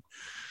partying.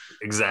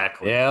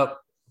 Exactly. Yep.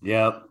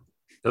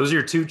 Those are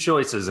your two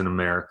choices in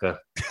America.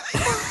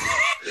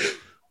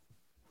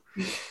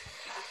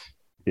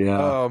 Yeah.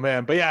 Oh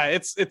man, but yeah,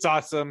 it's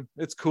awesome.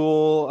 It's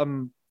cool.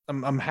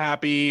 I'm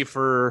happy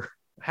for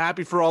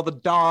all the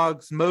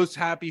dogs. Most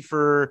happy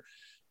for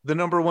the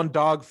number one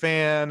dog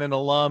fan and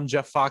alum,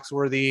 Jeff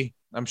Foxworthy.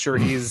 I'm sure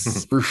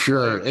he's for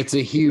sure. It's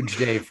a huge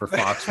day for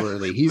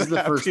Foxworthy. He's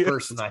the first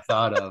person I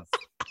thought of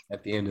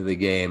at the end of the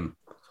game.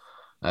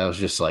 I was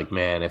just like,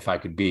 man, if I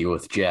could be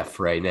with Jeff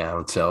right now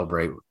and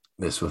celebrate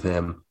this with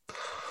him.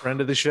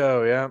 Friend of the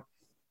show, yeah.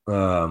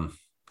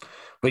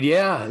 But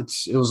yeah,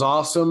 it was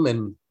awesome,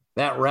 and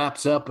that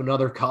wraps up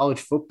another college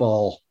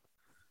football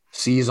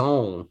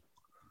season.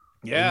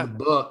 Yeah, in the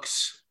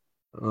books.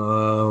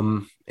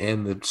 And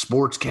the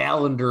sports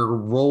calendar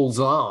rolls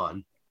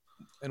on.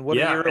 And what a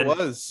year it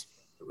was.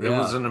 It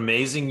was an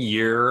amazing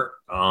year.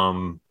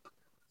 And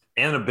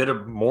a bit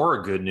of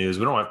more good news.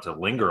 We don't have to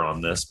linger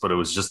on this, but it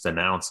was just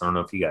announced. I don't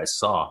know if you guys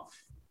saw.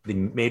 The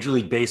Major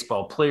League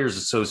Baseball Players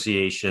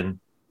Association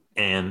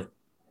and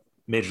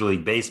Major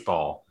League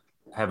Baseball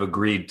have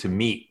agreed to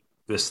meet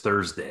this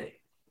Thursday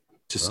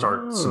to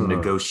start some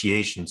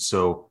negotiations.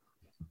 So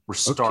we're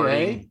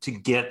starting to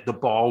get the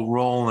ball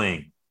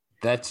rolling.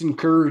 That's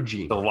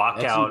encouraging. The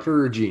lockout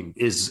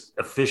is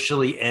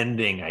officially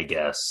ending, I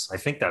guess. I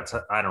think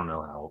I don't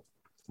know how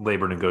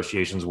labor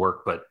negotiations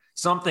work, but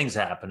something's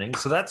happening.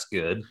 So that's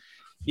good.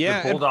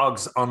 Yeah. The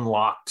Bulldogs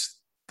unlocked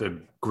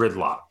the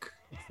gridlock.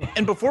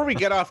 And before we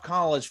get off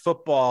college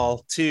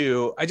football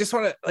too, I just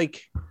want to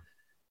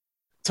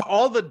to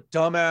all the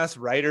dumbass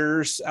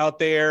writers out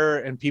there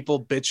and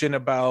people bitching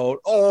about,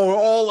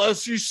 all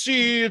SEC,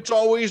 it's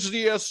always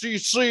the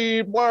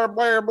SEC, blah,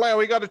 blah, blah,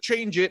 we got to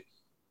change it.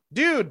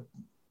 Dude,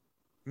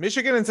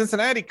 Michigan and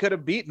Cincinnati could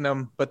have beaten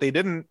them, but they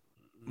didn't.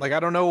 Like, I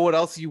don't know what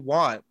else you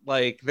want.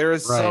 Like,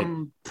 there's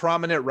some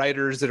prominent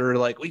writers that are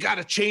like, we got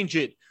to change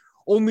it.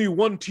 Only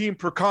one team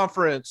per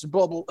conference,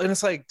 blah, blah. And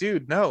it's like,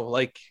 dude, no,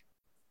 like,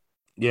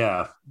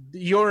 yeah,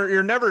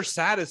 you're never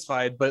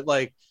satisfied. But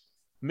like,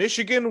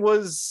 Michigan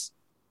was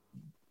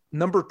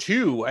number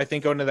 2, I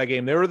think, going to that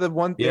game. They were the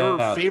one, they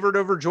were favored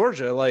over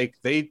Georgia. Like,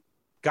 they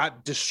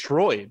got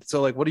destroyed.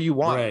 So like, what do you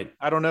want? Right.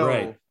 I don't know.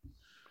 Right.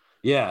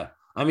 Yeah.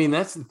 I mean,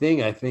 that's the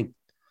thing. I think,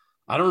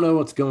 I don't know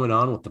what's going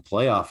on with the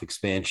playoff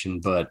expansion,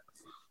 but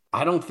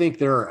I don't think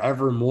there are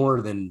ever more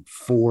than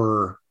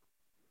 4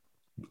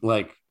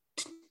 like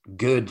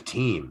good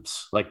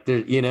teams. Like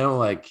there,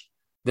 like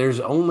there's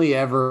only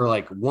ever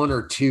like 1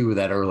 or 2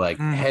 that are like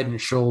head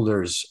and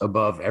shoulders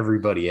above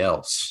everybody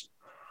else.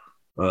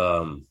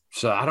 So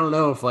I don't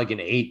know if like an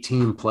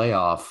 8-team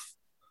playoff,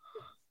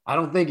 I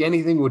don't think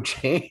anything would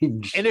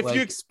change. And if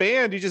you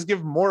expand, you just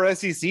give more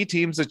SEC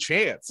teams a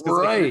chance.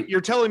 Right. Like, you're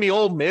telling me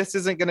Ole Miss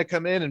isn't going to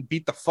come in and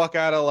beat the fuck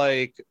out of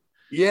like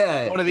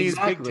one of these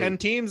Big Ten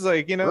teams?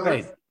 Like,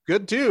 they're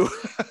good too.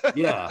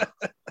 Yeah.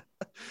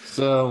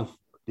 So,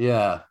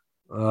 yeah.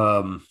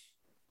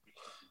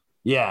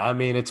 Yeah, I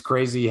mean, it's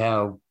crazy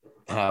how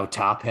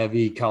top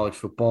heavy college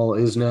football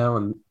is now,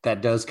 and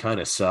that does kind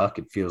of suck.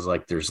 It feels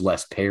like there's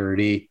less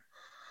parity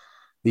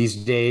these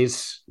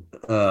days.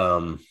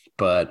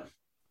 But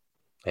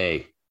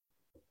hey,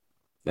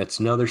 that's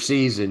another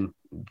season.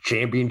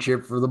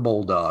 Championship for the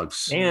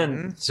Bulldogs.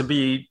 And to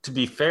be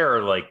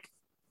fair, like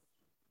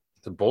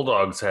the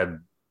Bulldogs had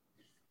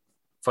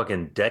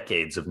fucking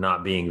decades of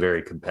not being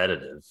very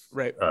competitive,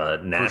 right?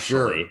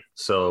 Nationally. Sure.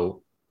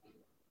 So,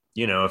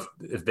 you know,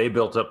 if they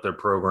built up their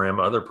program,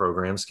 other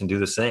programs can do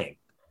the same.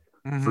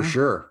 For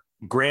sure.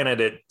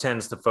 Granted, it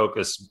tends to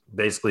focus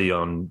basically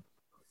on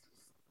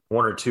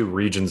one or two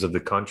regions of the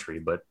country,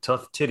 but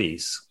tough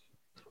titties.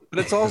 But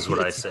it's all is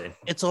what I say.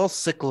 It's all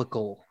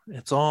cyclical.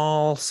 It's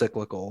all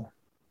cyclical.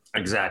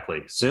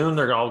 Exactly. Soon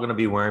they're all going to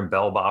be wearing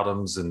bell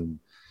bottoms, and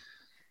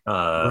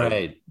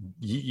right.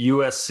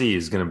 USC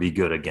is going to be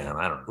good again.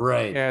 I don't know.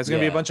 Right. Yeah, it's going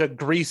to be a bunch of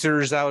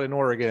greasers out in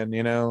Oregon,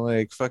 you know,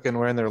 like fucking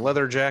wearing their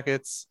leather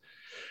jackets.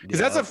 Because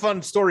that's a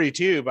fun story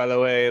too, by the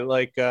way.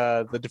 Like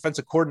the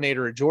defensive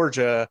coordinator at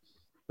Georgia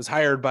was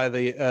hired by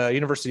the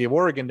University of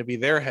Oregon to be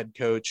their head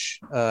coach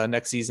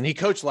next season. He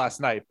coached last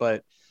night,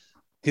 but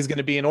he's going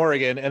to be in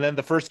Oregon. And then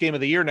the first game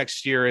of the year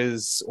next year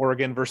is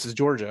Oregon versus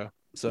Georgia.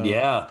 So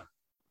yeah,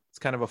 it's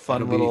kind of a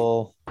fun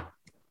little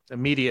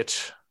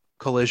immediate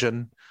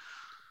collision.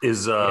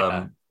 Is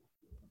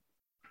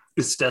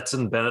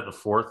Stetson Bennett the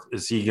fourth?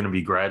 Is he going to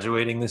be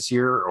graduating this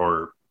year,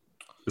 or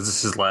is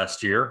this his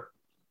last year?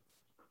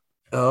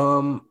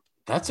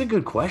 That's a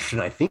good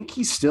question. I think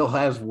he still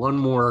has one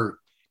more,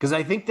 because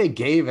I think they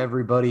gave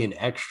everybody an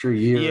extra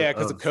year. Yeah,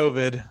 because of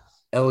COVID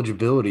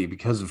eligibility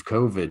because of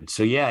COVID.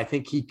 So yeah, I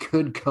think he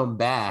could come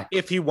back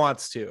if he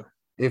wants to.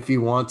 If he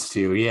wants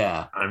to,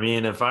 yeah. I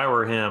mean, if I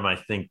were him, I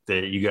think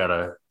that you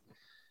gotta,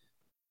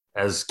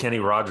 as Kenny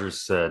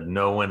Rogers said,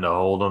 know when to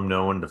hold them,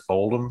 know when to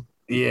fold them.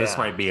 Yeah, this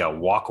might be a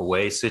walk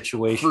away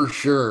situation for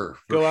sure.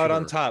 Go out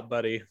on top,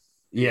 buddy.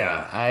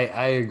 Yeah,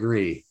 I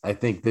agree. I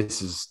think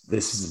this is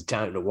the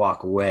time to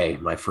walk away,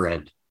 my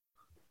friend.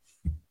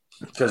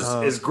 Because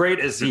as great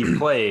as he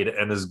played,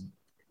 and as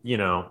you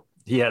know,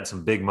 he had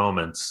some big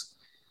moments.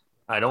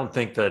 I don't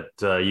think that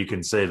you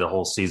can say the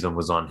whole season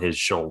was on his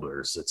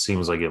shoulders. It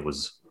seems like it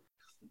was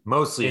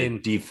mostly a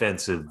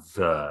defensive,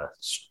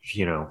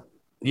 you know.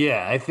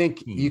 Yeah, I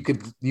think you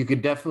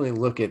could definitely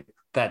look at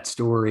that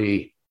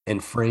story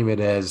and frame it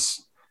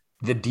as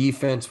the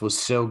defense was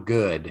so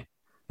good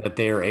that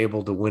they are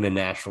able to win a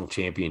national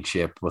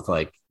championship with,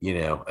 like, you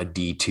know, a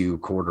D2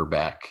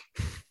 quarterback.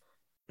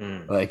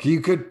 Like,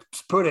 you could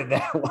put it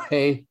that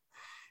way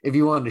if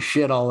you wanted to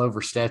shit all over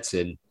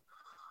Stetson.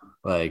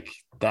 Like,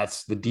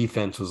 that's the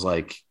defense was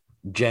like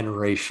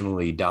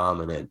generationally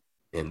dominant.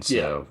 And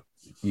so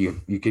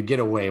you could get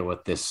away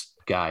with this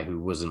guy who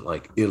wasn't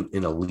like an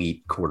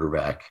elite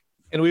quarterback.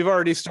 And we've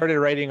already started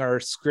writing our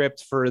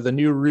script for the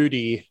new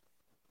Rudy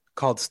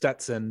called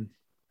Stetson.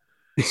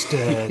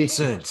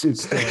 Stetson.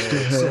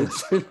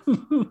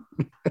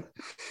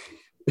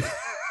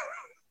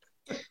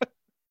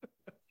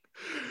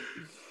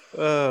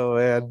 Oh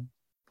man.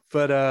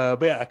 But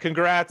yeah,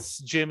 congrats,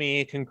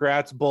 Jimmy.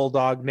 Congrats,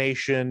 Bulldog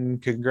Nation.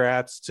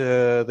 Congrats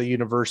to the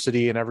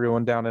university and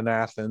everyone down in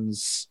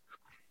Athens.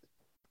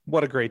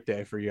 What a great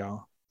day for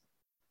y'all.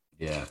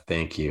 Yeah,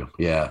 thank you.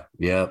 Yeah,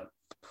 yep.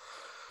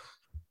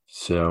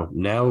 So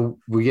now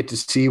we get to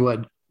see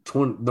what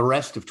the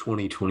rest of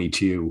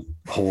 2022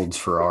 holds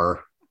for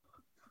our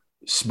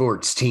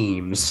sports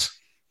teams.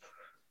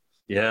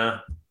 Yeah,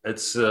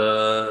 it's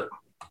I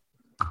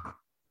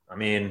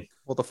mean,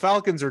 well, the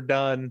Falcons are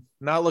done.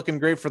 Not looking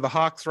great for the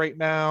Hawks right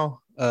now.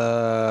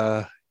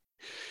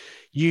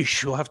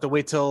 You'll have to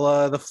wait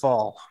till the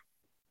fall.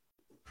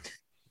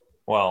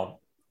 Well,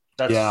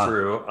 that's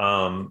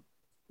true.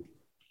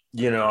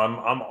 You know,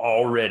 I'm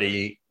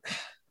already,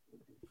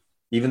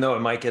 even though it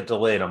might get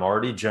delayed, I'm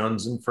already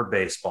jonesing for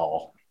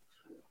baseball.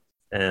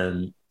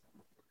 And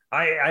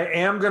I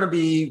am going to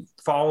be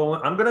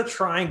following. I'm going to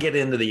try and get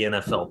into the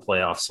NFL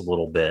playoffs a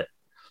little bit.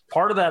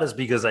 Part of that is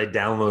because I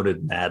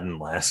downloaded Madden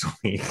last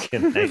week,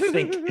 and I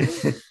think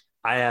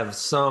I have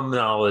some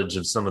knowledge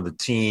of some of the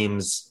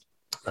teams.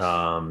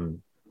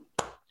 And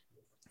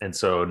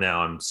so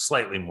now I'm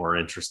slightly more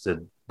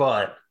interested,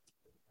 but,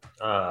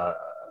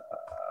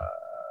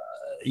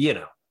 you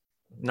know,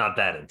 not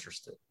that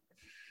interested.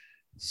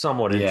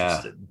 Somewhat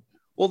interested.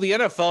 Well, the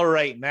NFL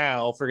right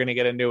now, if we're going to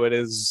get into it,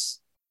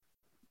 is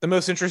the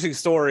most interesting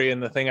story,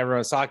 and the thing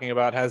everyone's talking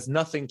about has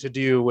nothing to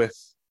do with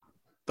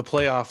the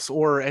playoffs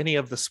or any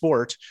of the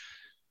sport,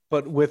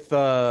 but with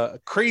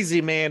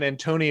crazy man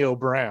Antonio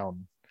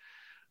Brown.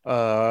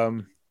 I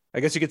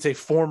guess you could say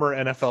former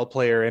NFL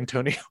player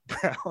Antonio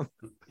Brown.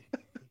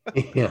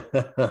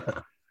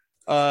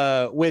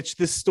 Which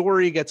this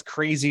story gets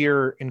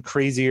crazier and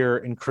crazier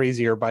and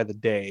crazier by the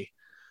day.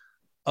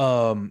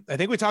 I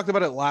think we talked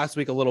about it last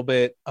week a little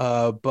bit,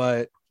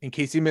 but in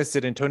case you missed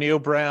it, Antonio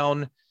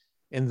Brown,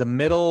 in the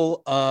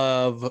middle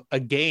of a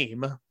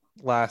game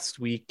last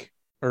week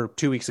or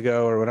 2 weeks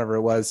ago or whatever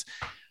it was,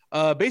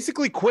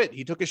 basically quit.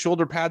 He took his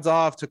shoulder pads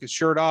off, took his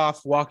shirt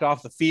off, walked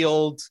off the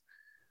field.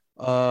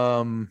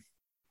 In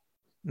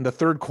the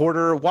third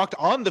quarter, walked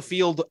on the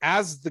field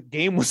as the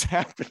game was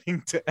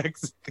happening to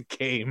exit the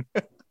game.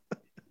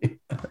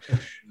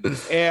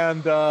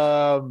 And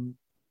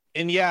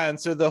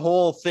so the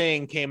whole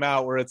thing came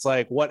out where it's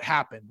like, what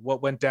happened?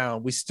 What went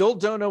down? We still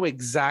don't know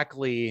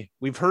exactly.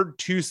 We've heard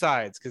two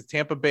sides because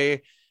Tampa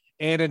Bay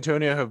and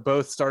Antonio have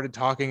both started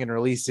talking and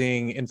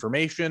releasing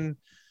information.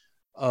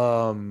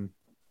 Tampa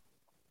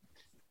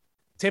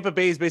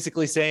Bay is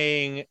basically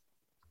saying,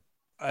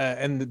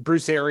 and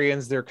Bruce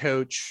Arians, their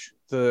coach,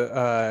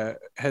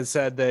 has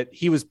said that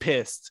he was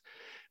pissed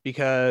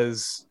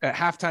because at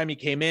halftime he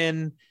came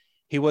in,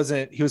 he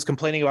was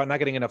complaining about not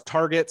getting enough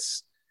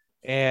targets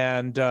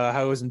and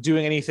how he wasn't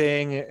doing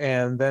anything.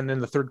 And then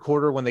in the third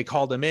quarter, when they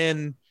called him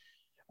in,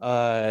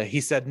 he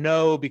said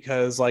no,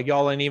 because like,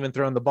 y'all ain't even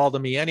throwing the ball to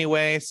me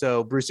anyway.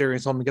 So Bruce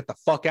Arians told him to get the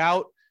fuck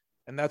out.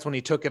 And that's when he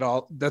took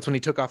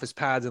off his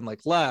pads and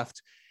like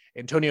left.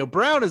 Antonio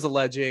Brown is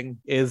alleging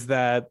is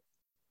that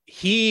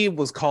he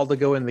was called to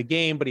go in the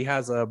game, but he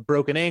has a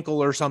broken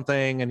ankle or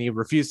something, and he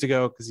refused to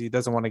go because he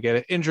doesn't want to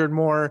get injured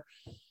more.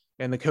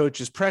 And the coach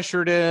just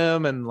pressured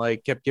him and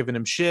like kept giving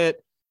him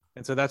shit.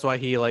 And so that's why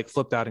he like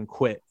flipped out and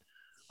quit.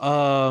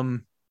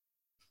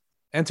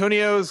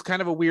 Antonio's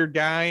kind of a weird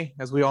guy,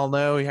 as we all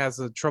know. He has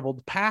a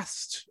troubled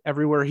past.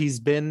 Everywhere he's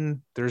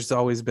been, there's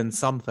always been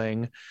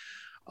something.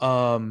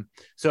 So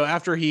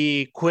after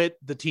he quit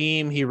the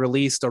team, he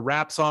released a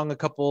rap song a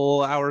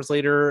couple hours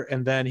later,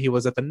 and then he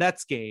was at the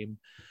Nets game.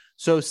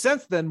 So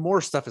since then,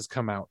 more stuff has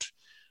come out.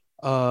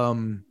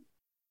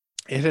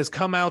 It has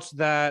come out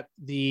that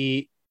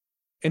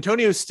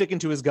Antonio's sticking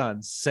to his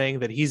guns, saying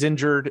that he's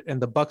injured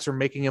and the Bucks are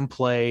making him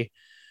play,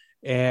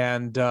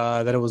 and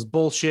that it was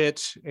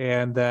bullshit,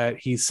 and that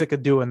he's sick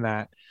of doing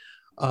that.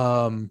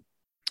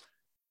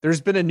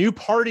 There's been a new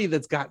party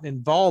that's gotten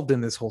involved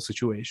in this whole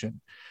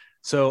situation.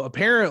 So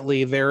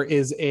apparently there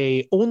is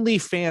a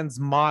OnlyFans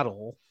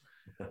model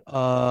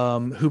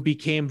who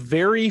became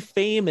very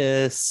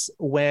famous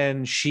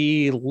when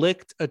she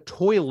licked a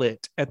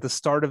toilet at the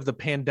start of the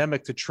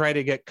pandemic to try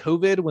to get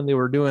COVID when they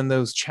were doing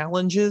those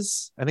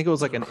challenges. I think it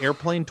was like an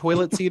airplane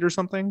toilet seat or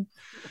something.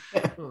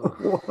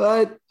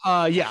 What?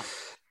 Yeah.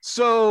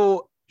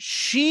 So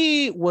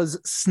she was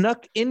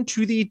snuck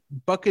into the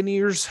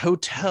Buccaneers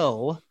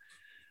hotel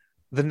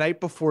the night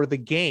before the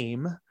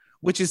game,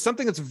 which is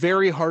something that's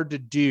very hard to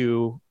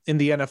do in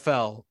the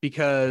NFL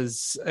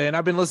because, and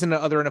I've been listening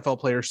to other NFL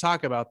players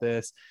talk about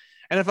this,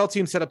 NFL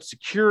teams set up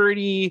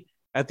security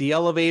at the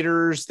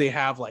elevators. They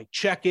have like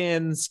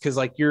check-ins because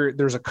like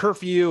there's a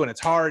curfew and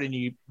it's hard,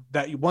 and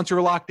once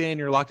you're locked in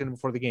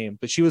before the game.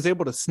 But she was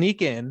able to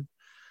sneak in,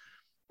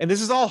 and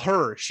this is all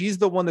her. She's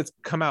the one that's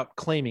come out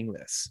claiming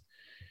this.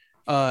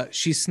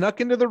 She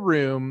snuck into the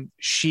room.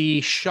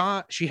 She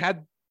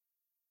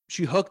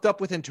hooked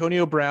up with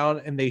Antonio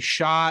Brown, and they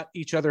shot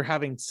each other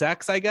having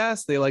sex, I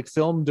guess. They like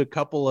filmed a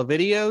couple of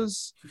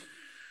videos.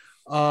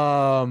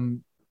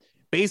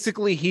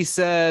 Basically he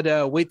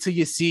said, wait till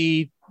you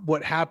see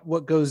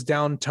what goes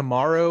down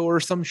tomorrow or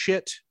some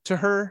shit to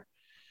her.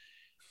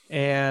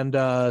 And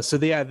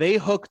they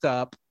hooked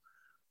up.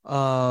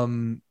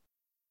 Wow.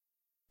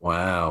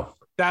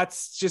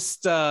 That's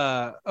just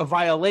a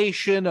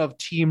violation of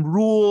team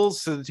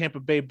rules. So the Tampa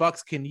Bay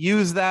Bucks can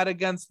use that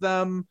against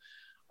them.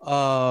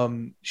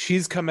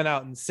 She's coming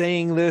out and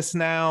saying this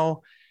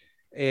now,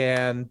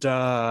 and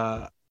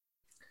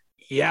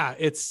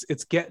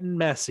it's getting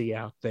messy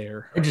out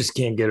there. I just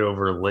can't get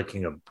over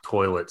licking a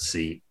toilet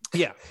seat.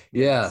 Yeah.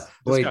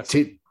 Wait,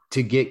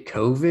 to get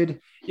COVID?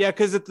 Yeah,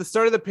 because at the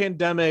start of the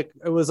pandemic,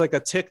 it was like a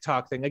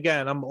TikTok thing.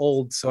 Again, I'm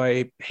old, so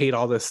I hate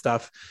all this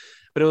stuff,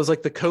 but it was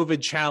like the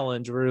COVID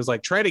challenge where it was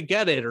like, try to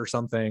get it or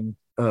something.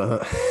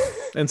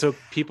 And so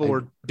people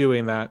were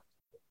doing that.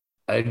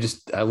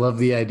 I love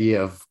the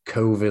idea of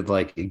COVID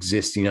like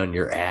existing on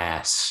your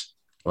ass.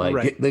 Like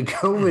right. The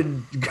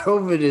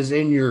COVID is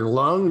in your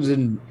lungs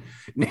and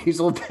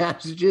nasal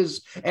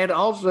passages and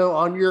also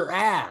on your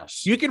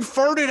ass. You can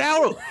fart it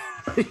out.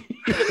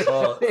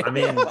 Well, I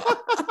mean,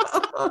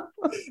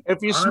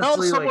 if you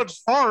smell someone's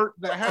fart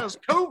that has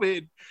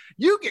COVID,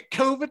 you get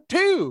COVID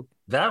too.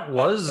 That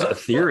was a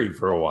theory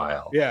for a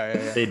while.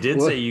 Yeah. They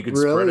did say you could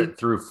spread it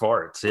through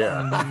farts.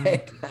 Yeah.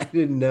 I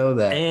didn't know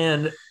that.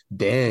 And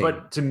dang.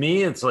 But to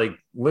me, it's like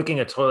licking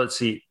a toilet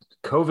seat.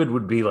 COVID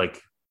would be like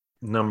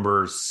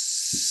number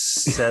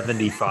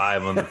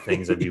 75 on the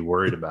things I'd be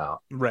worried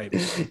about. Right.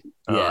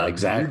 Yeah,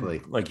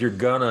 exactly. You're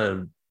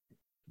gonna,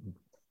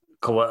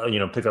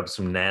 pick up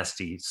some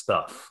nasty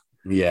stuff.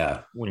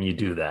 Yeah. When you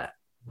do that.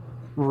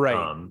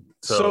 Right.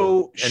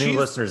 So any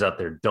listeners out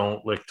there,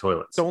 don't lick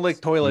toilets. Don't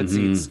lick toilet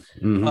seats.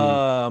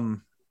 Mm-hmm.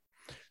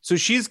 So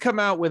she's come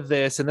out with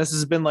this, and this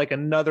has been like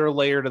another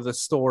layer to the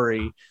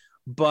story.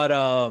 But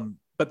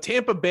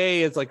Tampa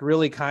Bay is like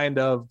really kind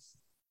of,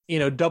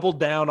 doubled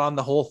down on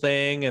the whole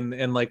thing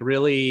and like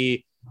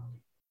really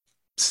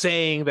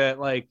saying that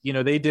like,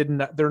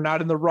 they're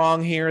not in the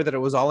wrong here, that it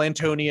was all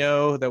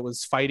Antonio that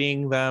was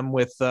fighting them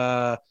with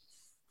not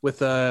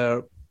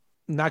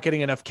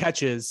getting enough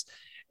catches.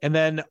 And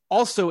then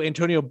also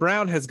Antonio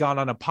Brown has gone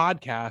on a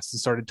podcast and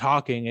started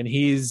talking, and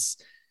he's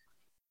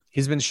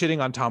been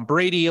shitting on Tom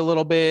Brady a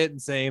little bit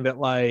and saying that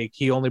like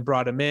he only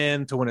brought him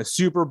in to win a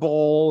Super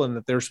Bowl and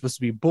that they're supposed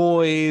to be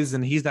boys,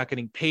 and he's not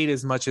getting paid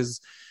as much as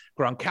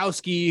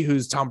Gronkowski,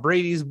 who's Tom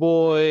Brady's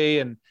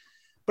boy.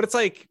 But it's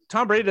like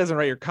Tom Brady doesn't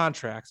write your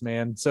contracts,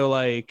 man. So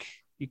like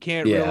you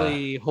can't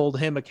really hold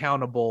him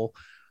accountable.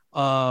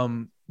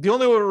 The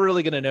only way we're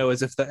really going to know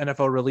is if the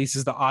NFL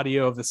releases the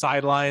audio of the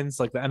sidelines,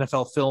 like the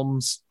NFL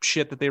films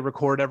shit that they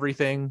record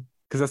everything,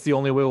 because that's the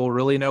only way we'll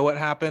really know what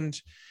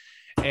happened.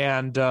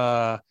 And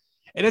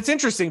it's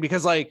interesting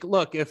because, like,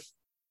 look, if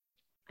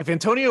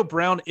Antonio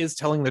Brown is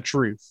telling the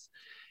truth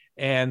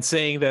and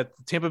saying that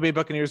the Tampa Bay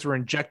Buccaneers were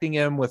injecting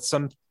him with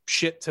some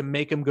shit to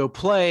make him go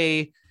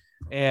play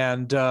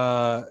and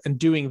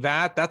doing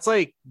that, that's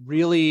like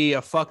really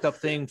a fucked up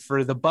thing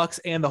for the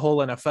Bucs and the whole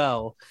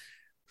NFL.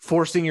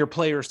 Forcing your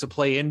players to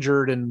play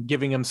injured and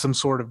giving him some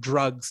sort of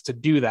drugs to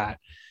do that.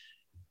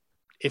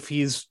 If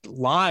he's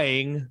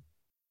lying,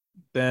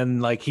 then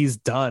like he's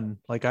done.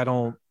 Like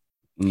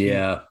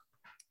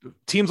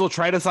teams will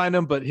try to sign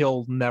him, but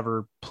he'll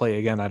never play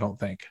again, I don't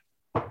think.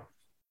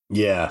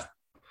 Yeah.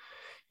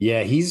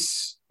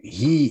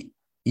 He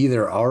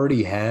either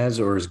already has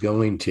or is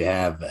going to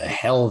have a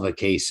hell of a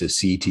case of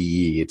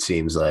CTE, it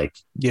seems like.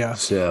 Yeah.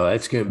 So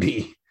it's gonna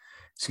be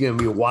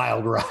a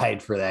wild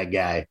ride for that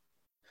guy.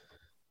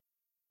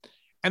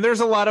 And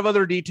there's a lot of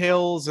other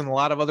details and a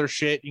lot of other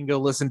shit you can go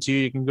listen to.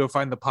 You can go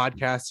find the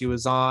podcast he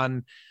was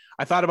on.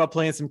 I thought about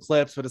playing some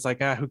clips, but it's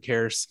like, who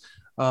cares?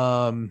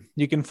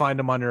 You can find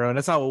them on your own.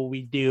 That's not what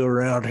we do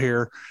around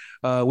here.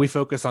 We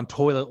focus on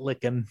toilet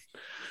licking.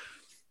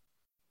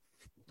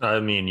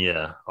 I mean,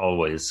 yeah,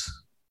 always.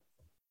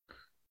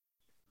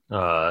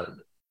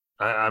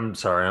 I'm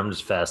sorry. I'm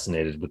just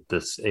fascinated with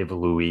this Ava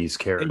Louise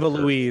character. Ava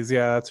Louise.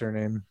 Yeah, that's her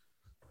name.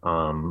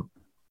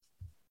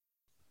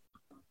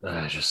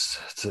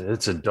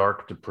 It's a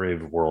dark,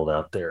 depraved world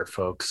out there,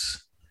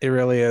 folks. It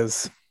really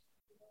is.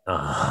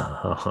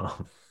 Let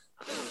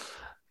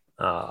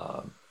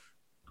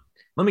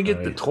me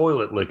get the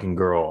toilet licking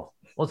girl.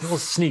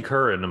 Let's sneak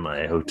her into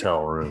my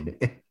hotel room.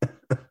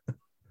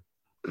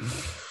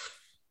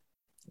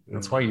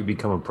 That's why you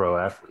become a pro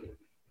athlete,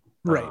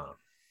 right?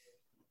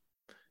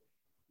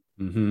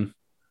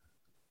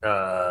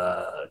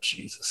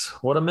 Jesus,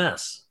 what a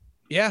mess.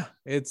 Yeah,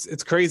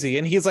 it's crazy.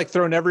 And he's like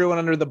thrown everyone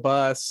under the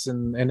bus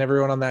and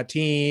everyone on that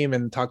team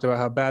and talked about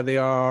how bad they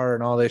are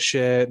and all this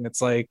shit. And it's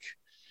like,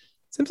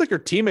 it seems like your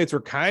teammates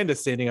were kind of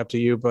standing up for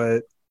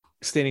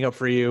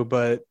you,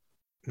 but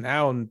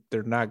now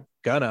they're not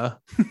gonna.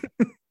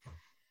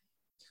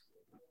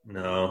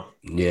 No.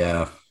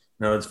 Yeah.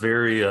 No, it's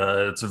very,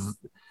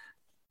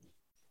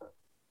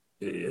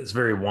 it's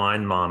very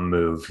wine mom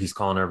move. He's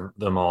calling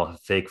them all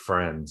fake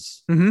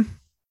friends. Mm-hmm.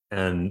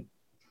 And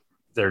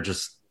they're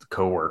just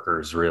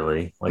coworkers,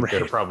 really. Like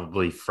they're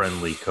probably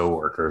friendly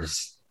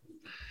coworkers.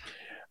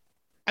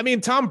 I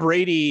mean, Tom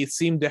Brady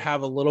seemed to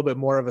have a little bit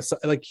more of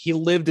he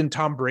lived in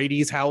Tom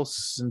Brady's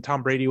house, and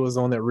Tom Brady was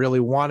the one that really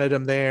wanted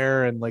him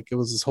there, and like it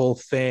was this whole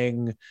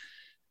thing.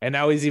 And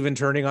now he's even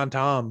turning on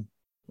Tom.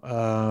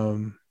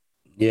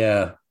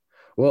 Yeah.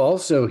 Well,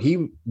 also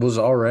he was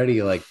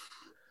already like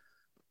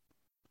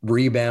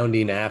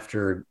rebounding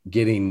after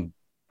getting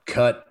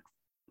cut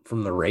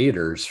from the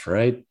Raiders,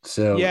 right?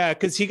 So yeah,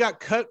 because he got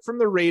cut from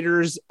the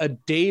Raiders a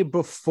day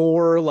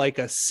before like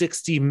a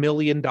 $60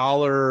 million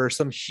or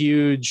some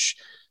huge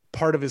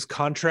part of his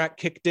contract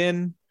kicked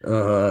in.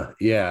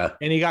 Yeah.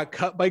 And he got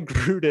cut by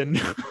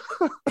Gruden,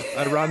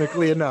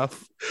 ironically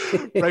enough,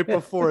 right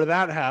before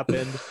that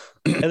happened.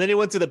 And then he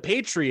went to the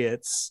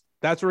Patriots.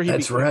 That's where he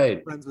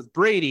became friends with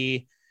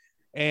Brady.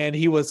 And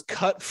he was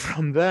cut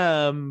from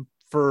them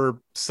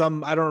for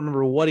I don't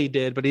remember what he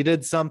did, but he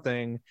did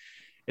something.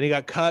 And he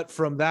got cut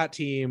from that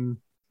team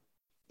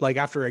like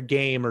after a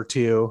game or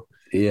two.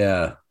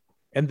 Yeah.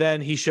 And then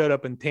he showed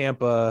up in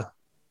Tampa,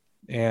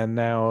 and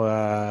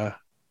now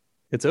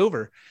it's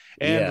over.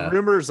 And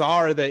rumors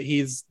are that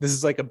this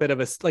is like a bit of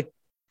a, like,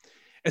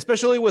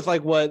 especially with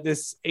like what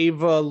this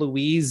Ava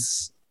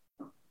Louise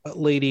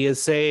lady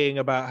is saying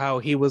about how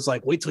he was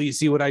like, wait till you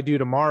see what I do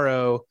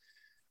tomorrow.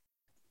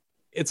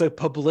 It's a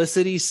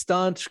publicity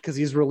stunt because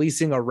he's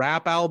releasing a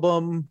rap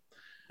album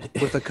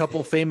with a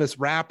couple famous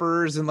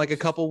rappers in like a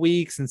couple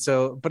weeks. And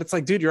so, but it's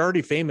like, dude, you're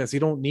already famous. You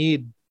don't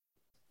need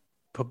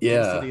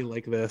publicity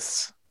like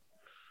this.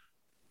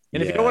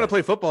 And if you don't want to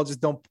play football,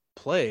 just don't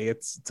play.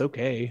 It's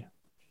okay.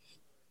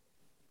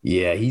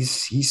 Yeah. He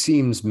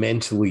seems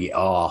mentally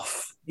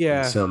off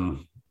in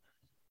some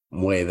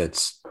way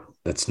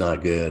that's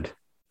not good.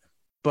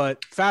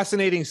 But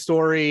fascinating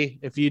story.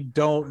 If you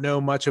don't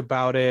know much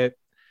about it,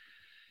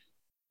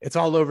 it's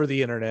all over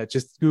the internet.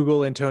 Just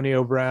Google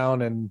Antonio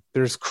Brown and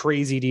there's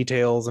crazy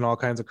details and all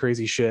kinds of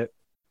crazy shit.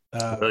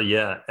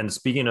 Yeah. And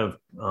speaking of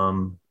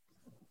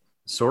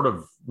sort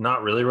of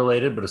not really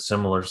related, but a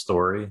similar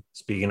story.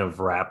 Speaking of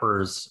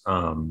rappers, I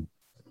don't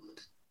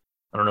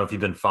know if you've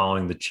been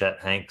following the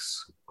Chet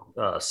Hanks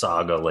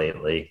saga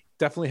lately.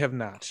 Definitely have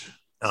not.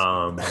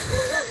 Well,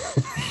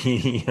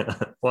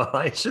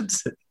 I should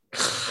say,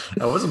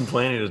 I wasn't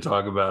planning to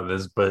talk about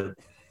this, but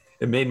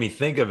it made me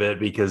think of it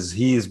because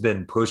he's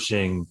been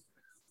pushing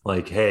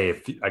like, hey,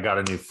 if I got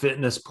a new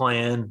fitness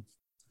plan,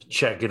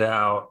 check it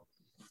out.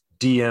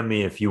 DM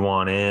me if you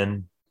want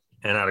in.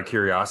 And out of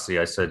curiosity,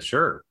 I said,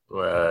 sure.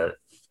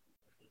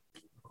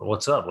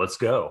 What's up? Let's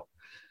go.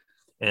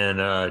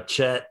 And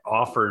Chet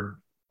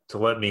offered to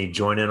let me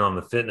join in on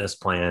the fitness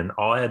plan.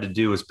 All I had to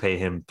do was pay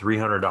him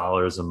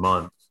 $300 a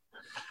month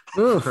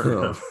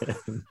for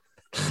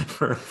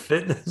a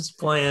fitness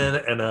plan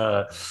and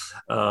a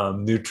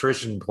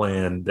nutrition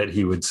plan that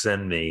he would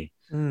send me.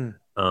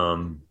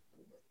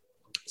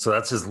 So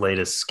that's his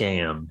latest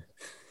scam.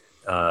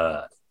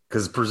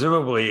 Because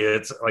presumably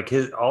it's like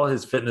all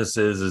his fitness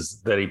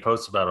is that he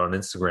posts about on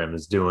Instagram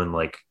is doing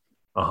like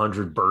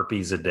 100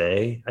 burpees a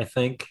day, I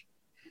think.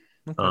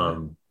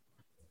 Okay.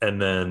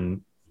 And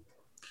then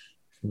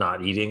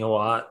not eating a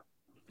lot.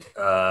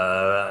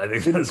 I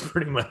think that's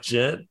pretty much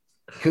it.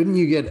 Couldn't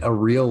you get a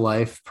real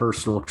life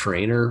personal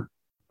trainer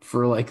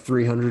for like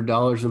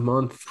 $300 a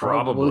month?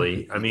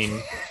 Probably. I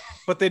mean,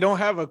 but they don't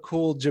have a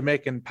cool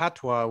Jamaican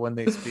patois when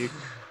they speak.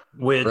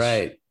 Which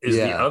is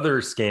the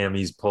other scam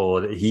he's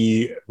pulled.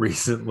 He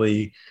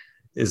recently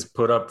is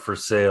put up for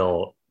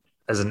sale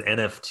as an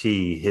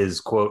NFT, his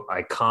quote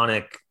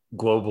iconic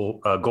global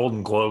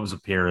Golden Globes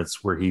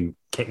appearance where he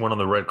went on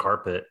the red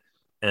carpet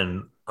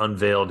and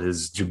unveiled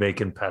his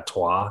Jamaican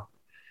patois.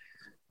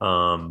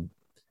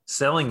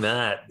 Selling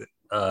that,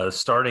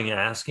 starting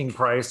asking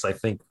price, I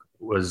think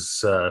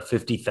was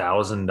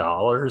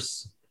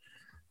 $50,000.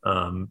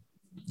 Gonna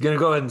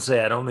go ahead and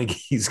say I don't think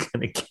he's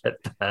gonna get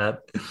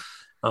that.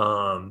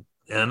 And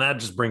that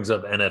just brings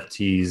up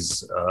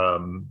NFTs.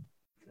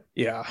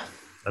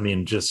 I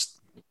mean, just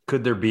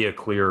could there be a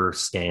clearer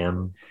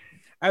scam?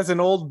 As an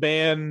old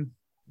man,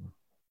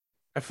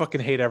 I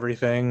fucking hate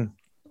everything.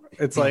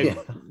 It's like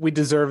we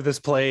deserve this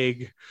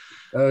plague.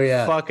 Oh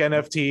yeah. Fuck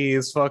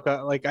NFTs. Fuck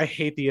like I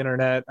hate the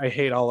internet. I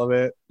hate all of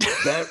it.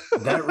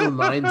 That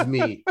reminds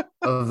me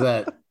of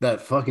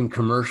that fucking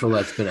commercial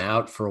that's been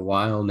out for a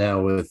while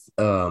now with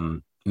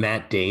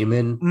Matt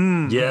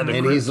Damon. Yeah, the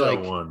and he's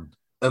like one.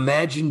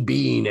 Imagine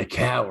being a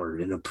coward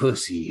and a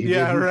pussy.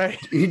 Right.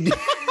 He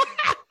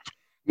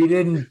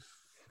didn't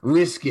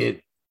risk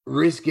it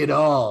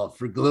all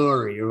for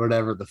glory or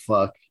whatever the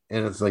fuck.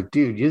 And it's like,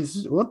 dude,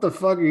 what the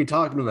fuck are you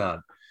talking about?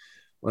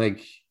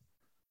 Like,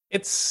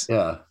 it's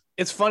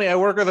funny. I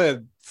work with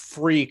a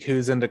freak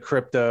who's into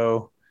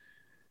crypto,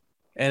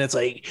 and it's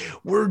like,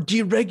 we're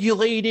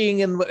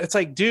deregulating. And it's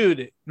like,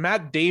 dude,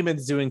 Matt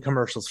Damon's doing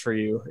commercials for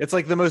you. It's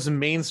like the most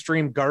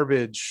mainstream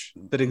garbage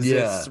that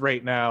exists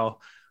right now.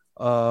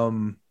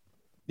 I'm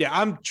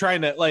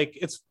trying to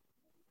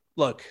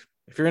look,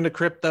 if you're into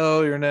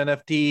crypto, you're into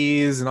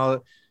NFTs and all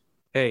that,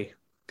 hey,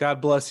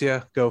 God bless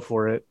you, go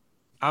for it.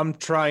 I'm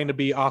trying to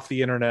be off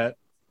the internet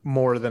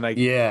more than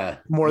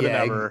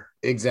ever.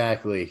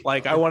 Exactly.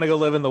 Like I want to go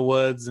live in the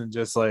woods and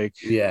just like,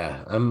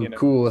 I'm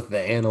cool with the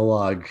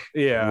analog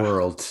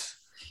world.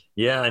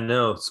 Yeah, I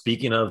know.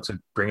 Speaking of, to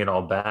bring it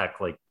all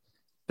back, like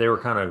they were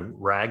kind of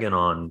ragging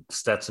on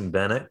Stetson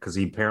Bennett because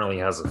he apparently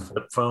has a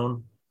flip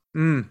phone.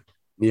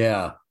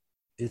 Yeah.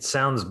 It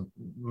sounds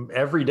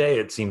every day.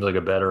 It seems like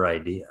a better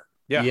idea.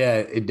 Yeah,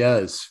 it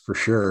does for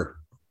sure.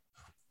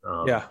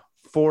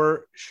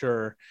 For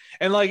sure.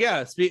 And like,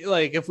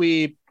 if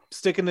we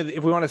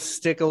want to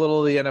stick a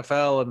little to the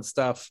NFL and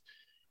stuff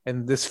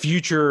and this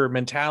future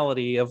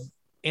mentality of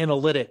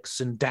analytics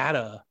and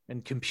data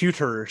and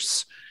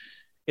computers,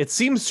 it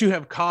seems to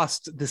have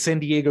cost the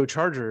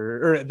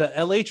the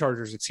LA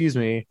Chargers,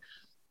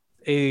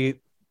 a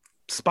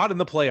spot in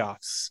the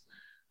playoffs.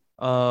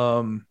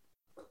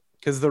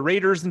 Because the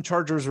Raiders and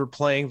Chargers were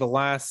playing the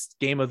last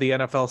game of the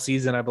NFL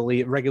season, I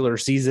believe, regular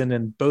season,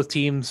 and both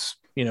teams,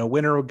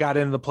 winner got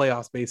into the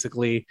playoffs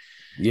basically.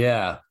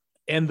 Yeah.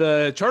 And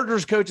the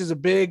Chargers coach is a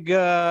big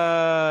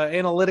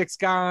analytics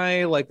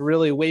guy, like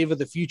really wave of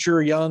the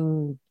future,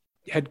 young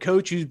head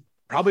coach who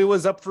probably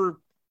was up for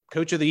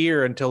coach of the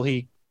year until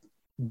he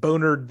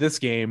bonered this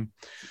game.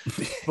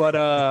 But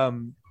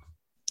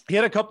he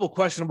had a couple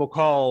questionable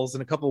calls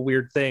and a couple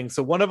weird things.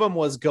 So one of them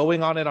was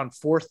going on it on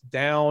fourth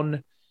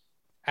down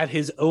at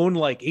his own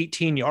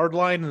 18-yard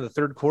line in the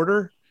third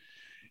quarter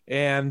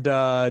and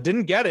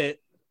didn't get it.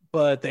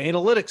 But the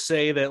analytics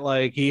say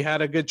that he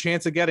had a good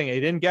chance of getting it.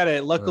 He didn't get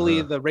it.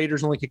 Luckily, the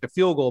Raiders only kicked a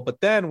field goal.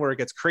 But then where it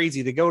gets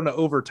crazy, they go into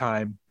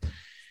overtime.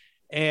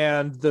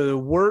 And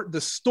the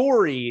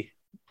story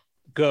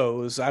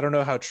goes, I don't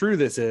know how true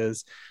this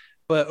is,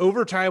 but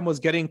overtime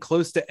was getting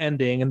close to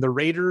ending. And the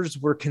Raiders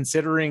were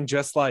considering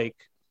just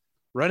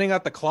running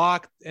out the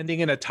clock,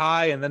 ending in a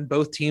tie, and then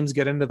both teams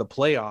get into the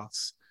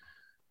playoffs.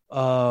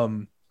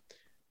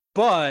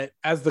 But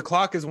as the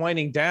clock is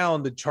winding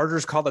down, the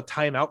Chargers called a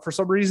timeout for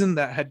some reason.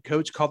 That head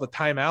coach called a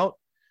timeout.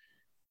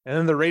 And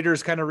then the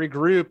Raiders kind of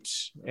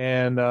regrouped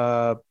and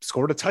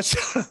scored a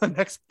touchdown on the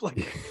next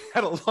play.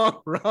 Had a long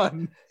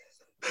run.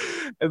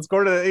 and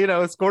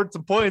scored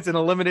some points and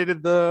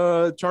eliminated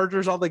the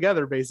Chargers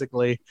altogether,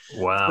 basically.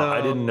 Wow. So,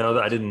 I didn't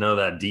know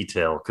that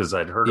detail because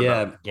I'd heard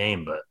about the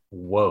game, but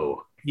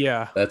whoa.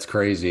 Yeah. That's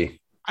crazy.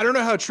 I don't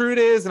know how true it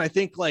is. And I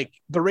think like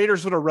the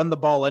Raiders would have run the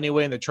ball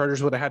anyway, and the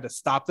Chargers would have had to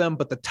stop them.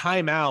 But the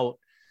timeout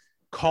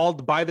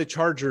called by the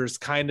Chargers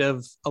kind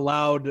of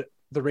allowed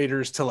the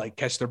Raiders to like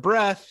catch their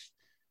breath,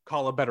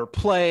 call a better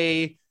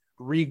play,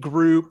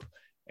 regroup.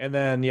 And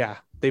then,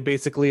 they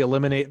basically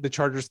eliminate the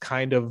Chargers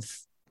kind of.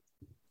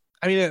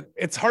 I mean,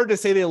 it's hard to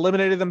say they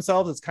eliminated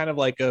themselves. It's kind of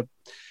like a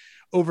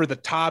over the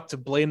top to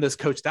blame this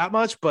coach that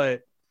much,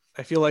 but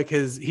I feel like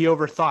he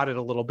overthought it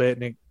a little bit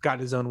and it got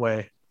his own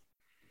way.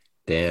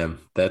 Damn,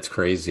 that's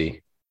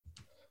crazy.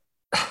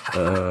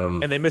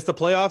 And they missed the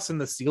playoffs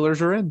and the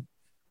Steelers are in.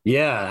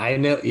 Yeah, I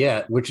know.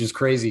 Yeah, which is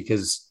crazy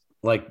because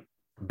like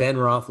Ben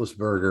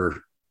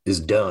Roethlisberger is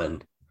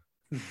done.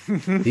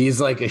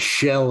 He's like a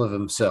shell of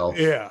himself.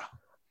 Yeah.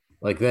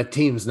 Like that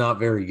team's not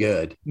very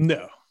good.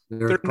 No.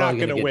 They're not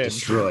going to win.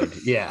 Destroyed.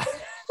 Yeah.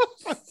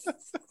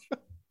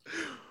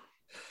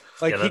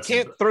 Like he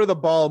can't throw the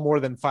ball more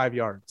than 5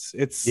 yards.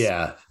 It's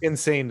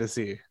insane to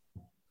see.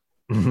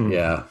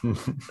 Yeah.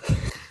 You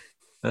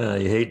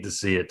hate to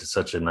see it to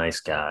such a nice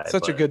guy.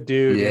 Such a good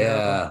dude.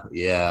 Yeah.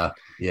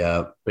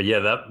 But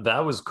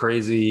that was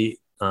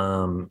crazy.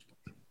 I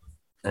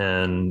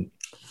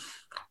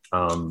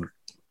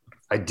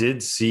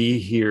did see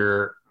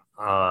here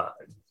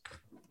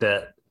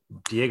that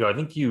Diego, I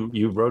think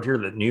you wrote here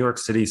that New York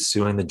City's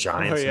suing the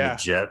Giants and the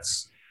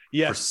Jets for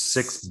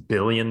 $6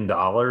 billion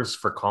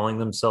for calling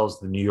themselves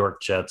the New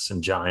York Jets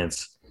and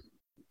Giants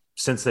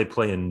since they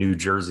play in New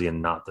Jersey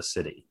and not the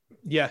city.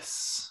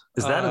 Yes.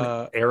 Is that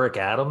an Eric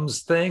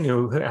Adams thing?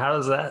 How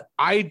is that?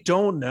 I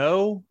don't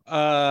know.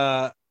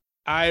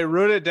 I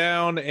wrote it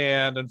down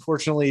and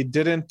unfortunately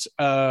didn't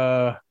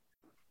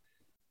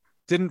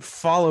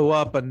follow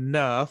up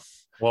enough.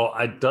 Well,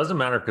 it doesn't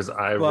matter because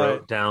I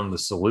wrote down the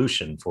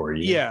solution for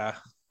you. Yeah.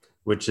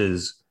 Which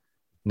is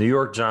New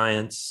York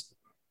Giants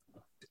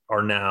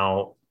are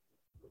now,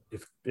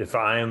 if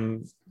I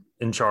am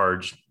in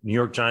charge, New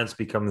York Giants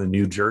become the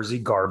New Jersey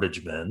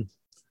Garbage Men.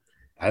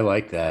 I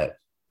like that.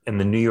 And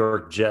the New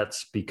York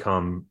Jets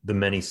become the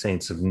Many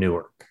Saints of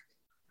Newark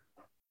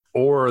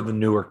or the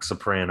Newark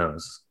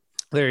Sopranos.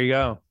 There you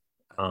go.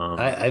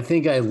 I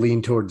think I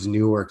lean towards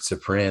Newark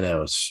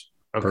Sopranos.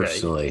 Okay.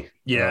 Personally.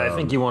 Yeah, I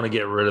think you want to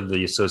get rid of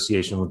the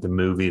association with the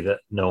movie that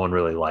no one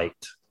really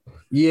liked.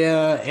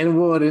 Yeah,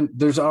 and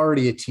there's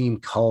already a team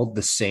called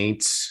the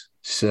Saints.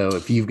 So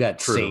if you've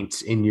got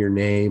Saints in your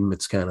name,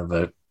 it's kind of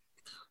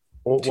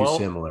too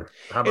similar.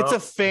 It's a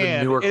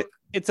fan.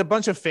 It's a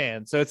bunch of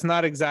fans, so it's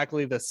not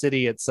exactly the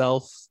city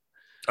itself.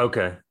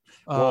 Okay.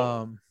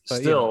 Well,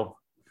 still,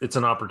 it's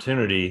an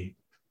opportunity.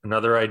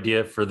 Another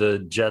idea for the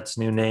Jets'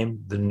 new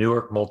name, the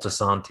Newark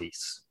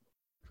Multisantis.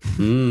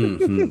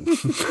 Mm-hmm.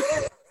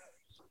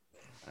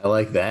 I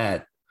like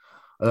that.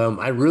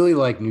 I really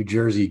like New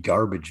Jersey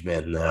Garbage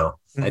Men, though.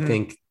 Mm-hmm. I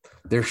think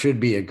there should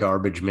be a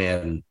Garbage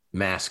Man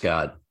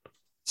mascot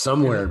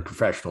somewhere in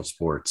professional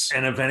sports.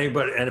 And if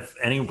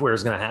anywhere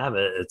is going to have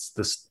it, it's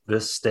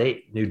this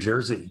state, New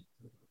Jersey,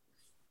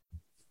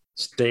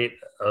 state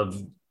of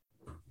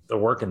the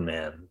working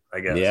man,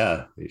 I guess.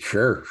 Yeah,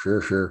 sure.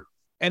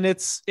 And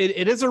it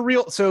is a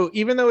real. So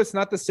even though it's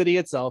not the city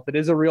itself, it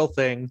is a real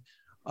thing.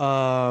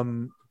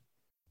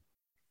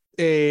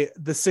 The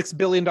 $6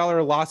 billion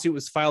lawsuit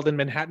was filed in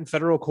Manhattan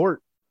federal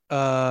court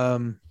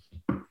in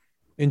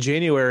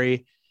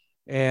January,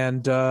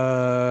 and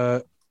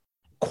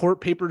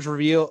court papers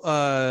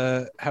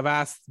have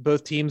asked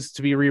both teams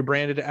to be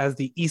rebranded as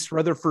the East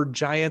Rutherford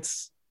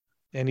Giants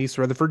and East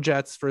Rutherford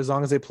Jets for as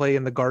long as they play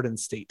in the Garden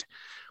State.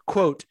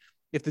 Quote,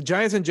 if the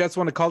Giants and Jets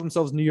want to call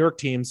themselves New York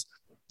teams,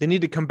 they need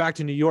to come back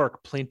to New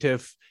York,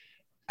 plaintiff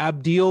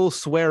Abdil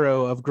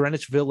Suero of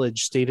Greenwich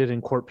Village stated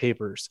in court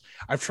papers.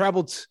 I've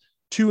traveled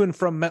to and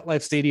from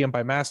MetLife Stadium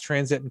by mass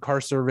transit and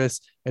car service,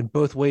 and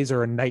both ways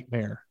are a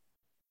nightmare.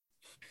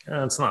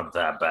 It's not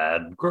that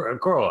bad.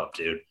 Grow up,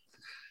 dude.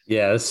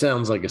 Yeah, this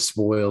sounds like a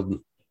spoiled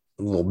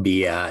little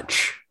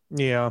biatch.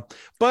 Yeah,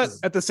 but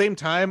at the same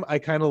time, I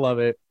kind of love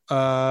it.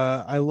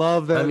 I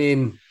love that. I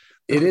mean,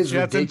 it is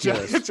Jets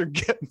ridiculous. And Giants are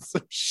getting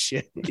some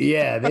shit.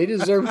 Yeah, they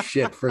deserve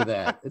shit for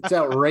that. It's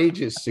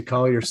outrageous to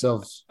call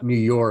yourselves New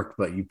York,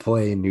 but you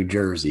play in New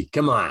Jersey.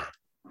 Come on.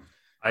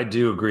 I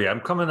do agree.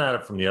 I'm coming at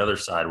it from the other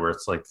side where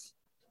it's like,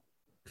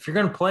 if you're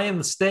going to play in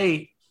the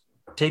state,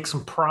 take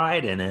some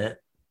pride in it,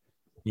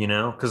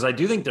 because I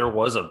do think there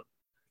was a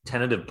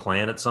tentative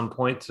plan at some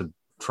point to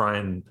try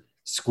and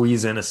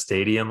squeeze in a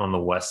stadium on the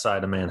west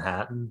side of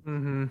Manhattan.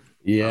 Mm-hmm.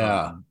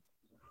 Yeah.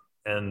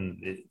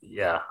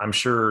 I'm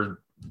sure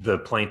the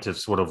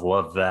plaintiffs would have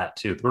loved that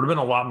too. There would have been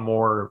a lot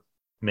more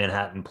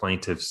Manhattan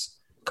plaintiffs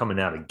coming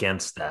out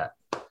against that.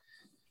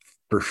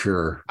 For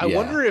sure. I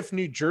wonder if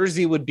New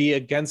Jersey would be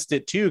against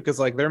it too, because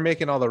they're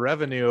making all the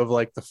revenue of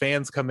the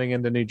fans coming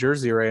into New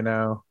Jersey right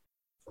now.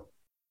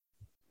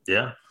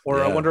 Yeah.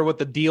 Or I wonder what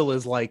the deal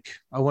is like.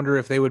 I wonder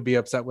if they would be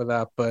upset with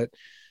that. But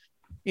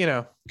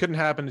couldn't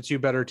happen to two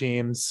better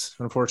teams,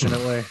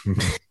 unfortunately.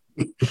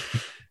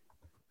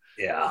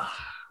 Yeah.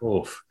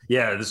 Oof.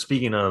 Yeah.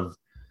 Speaking of,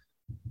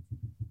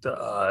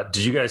 did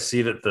you guys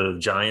see that the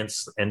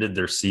Giants ended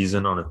their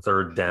season on a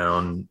third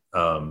down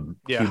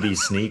QB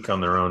sneak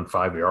on their own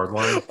 5-yard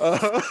line?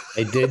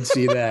 I did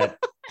see that.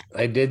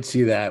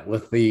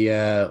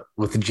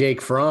 with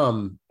Jake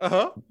Fromm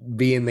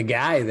being the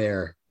guy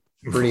there.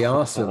 Pretty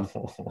awesome.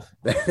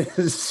 That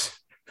is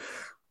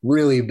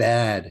really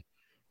bad.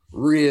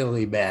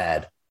 Really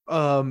bad.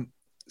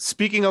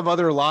 Speaking of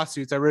other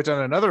lawsuits, I wrote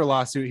down another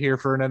lawsuit here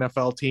for an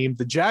NFL team.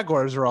 The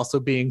Jaguars are also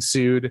being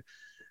sued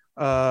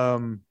by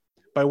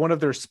one of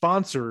their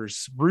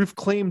sponsors.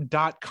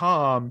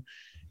 Roofclaim.com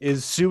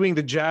is suing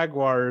the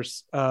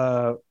Jaguars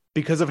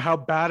because of how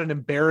bad and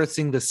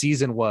embarrassing the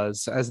season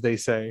was, as they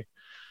say.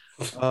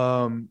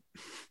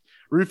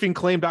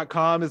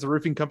 Roofingclaim.com is a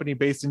roofing company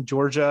based in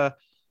Georgia.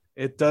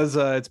 It does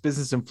its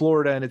business in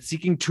Florida, and it's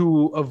seeking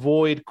to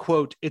avoid,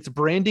 quote, its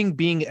branding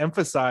being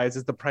emphasized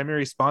as the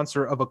primary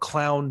sponsor of a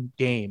clown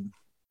game,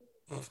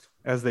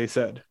 as they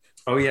said.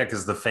 Oh, yeah,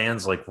 because the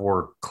fans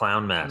wore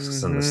clown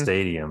masks in the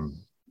stadium.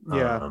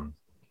 Yeah.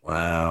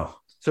 Wow.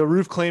 So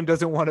Roofclaim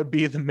doesn't want to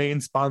be the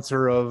main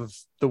sponsor of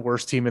the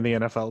worst team in the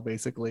NFL,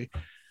 basically,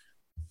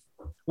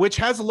 which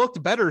has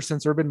looked better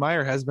since Urban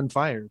Meyer has been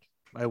fired.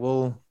 They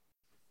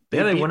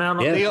went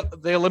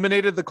out. They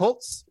eliminated the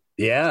Colts.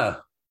 Yeah.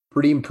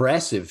 Pretty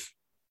impressive.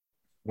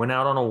 Went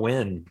out on a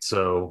win.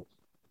 So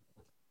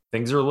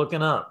things are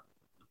looking up.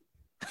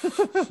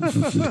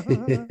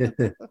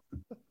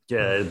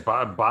 Yeah.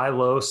 Buy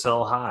low,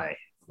 sell high.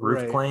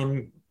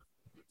 Roofclaim,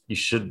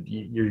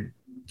 you're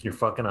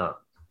fucking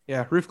up.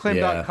 Yeah,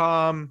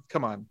 roofclaim.com.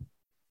 Come on.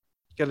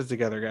 Get it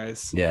together,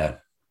 guys. Yeah.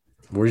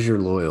 Where's your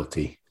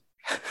loyalty?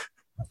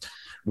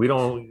 We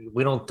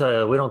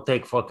don't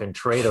take fucking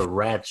traitor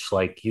rats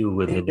like you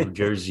with the New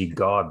Jersey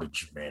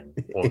Garbage Men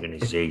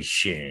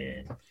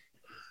organization.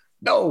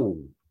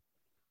 No.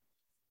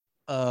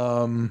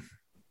 But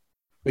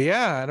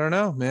yeah, I don't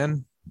know,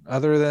 man.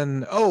 Other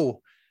than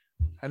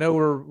I know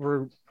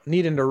we're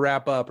needing to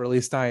wrap up, or at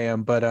least I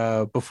am.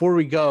 But before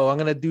we go, I'm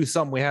gonna do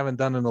something we haven't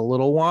done in a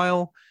little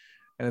while.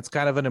 And it's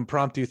kind of an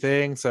impromptu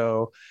thing,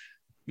 so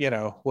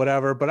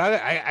whatever. But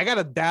I got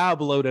a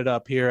dab loaded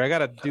up here. I got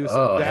to do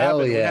some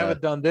dabbing. We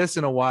haven't done this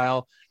in a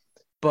while,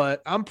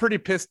 but I'm pretty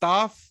pissed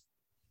off,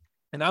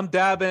 and I'm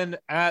dabbing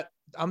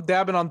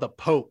on the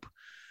Pope,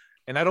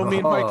 and I don't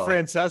mean Mike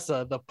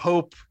Francesa, the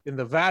Pope in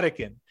the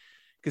Vatican,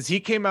 because he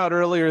came out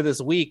earlier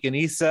this week and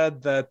he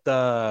said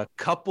that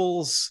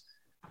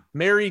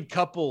married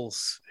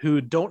couples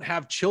who don't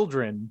have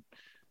children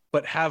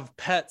but have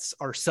pets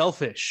are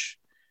selfish.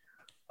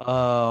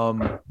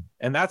 And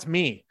that's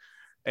me.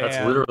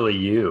 That's literally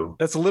you.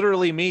 That's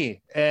literally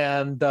me.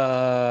 And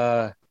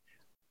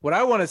what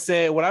I want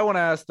to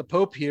ask the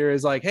Pope here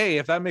is hey,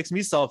 if that makes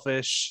me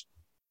selfish,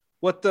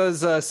 what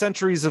does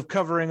centuries of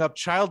covering up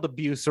child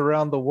abuse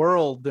around the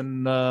world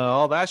and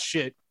all that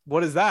shit,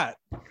 what is that?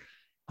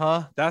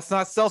 Huh? That's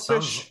not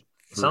selfish.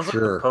 Sounds like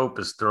the Pope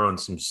is throwing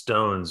some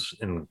stones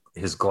in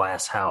his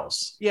glass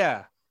house.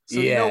 Yeah. So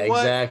you know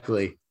what?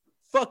 Exactly.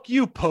 Fuck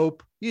you,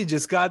 Pope. You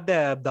just got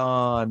dabbed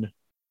on.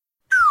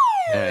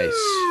 Nice.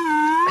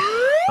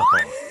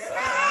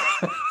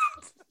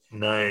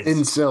 Nice.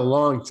 Been so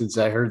long since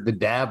I heard the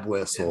dab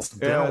whistle. It's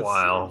been a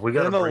while. We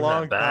got to bring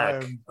that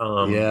back.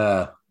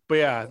 Yeah. But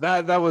yeah,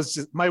 that was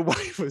just, my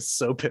wife was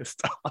so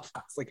pissed off. I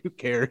was like, who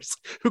cares?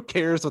 Who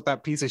cares what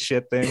that piece of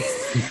shit thinks?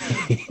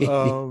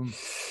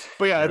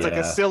 But yeah,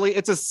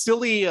 it's a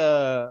silly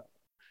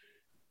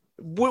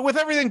with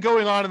everything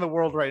going on in the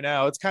world right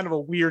now, it's kind of a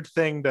weird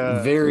thing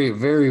to very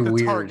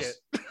weird target.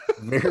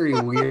 Very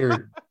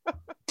weird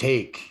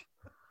take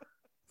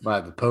by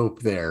the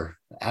Pope there,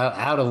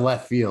 out of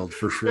left field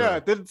for sure. Yeah,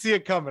 didn't see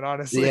it coming,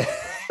 honestly. Yeah.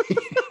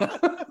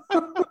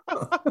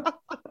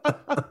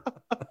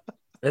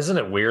 Isn't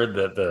it weird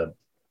that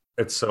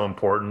it's so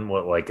important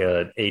what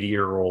an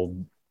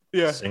 80-year-old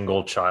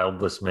single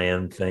childless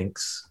man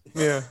thinks?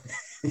 Yeah.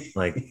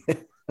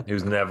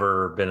 Who's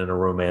never been in a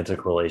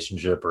romantic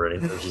relationship or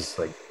anything. It's just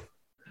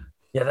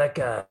that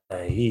guy,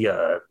 he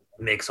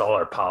makes all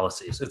our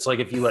policies. It's like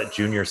if you let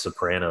Junior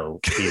Soprano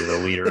be the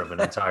leader of an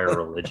entire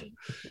religion.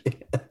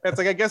 It's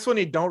I guess when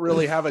you don't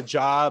really have a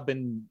job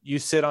and you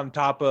sit on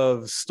top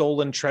of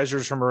stolen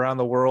treasures from around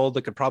the world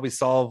that could probably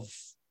solve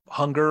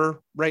hunger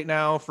right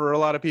now for a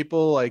lot of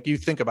people, you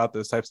think about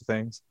those types of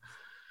things.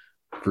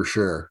 For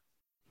sure.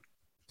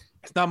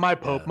 It's not my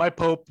Pope. Yeah.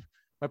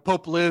 My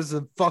Pope lives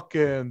in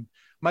fucking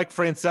Mike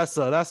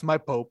Francesa. That's my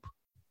Pope.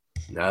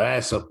 Now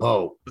that's a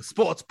Pope. The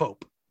sports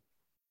Pope.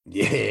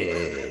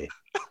 Yeah.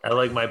 I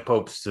like my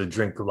popes to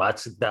drink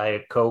lots of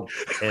Diet Coke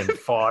and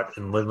fart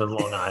and live in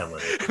Long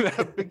Island. And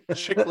have big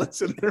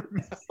chiclets in their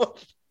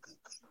mouth.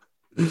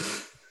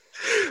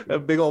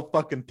 Have big old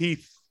fucking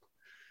teeth.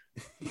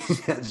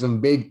 Some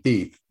big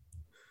teeth.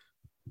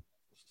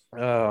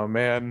 Oh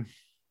man.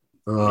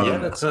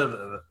 That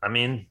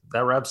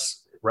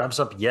wraps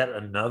up yet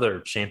another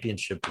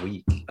championship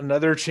week.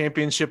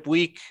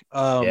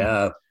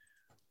 Yeah.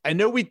 I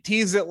know we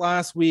teased it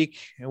last week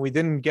and we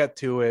didn't get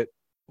to it.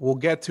 We'll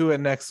get to it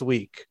next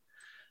week.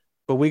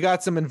 But we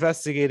got some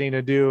investigating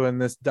to do in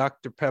this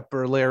Dr.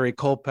 Pepper, Larry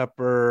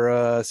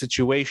Culpepper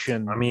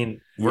situation. I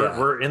mean,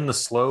 we're in the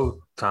slow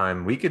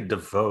time. We could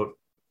devote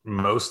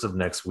most of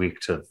next week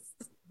to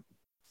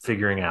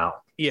figuring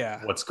out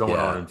what's going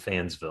on in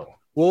Fansville.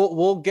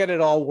 We'll get it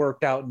all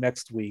worked out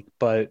next week.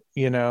 But,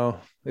 you know,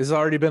 it's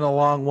already been a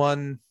long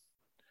one.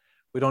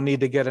 We don't need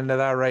to get into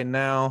that right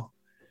now.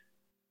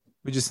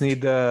 We just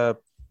need to,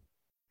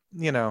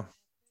 you know,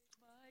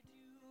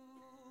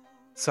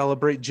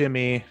 celebrate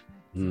Jimmy.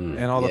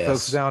 And all the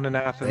folks down in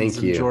Athens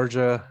and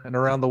Georgia and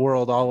around the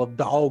world, all of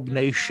Dog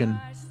Nation.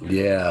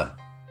 Yeah.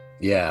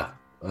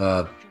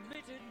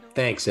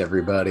 Thanks,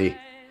 everybody.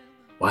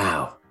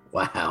 Wow.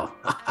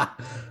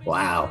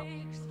 Wow.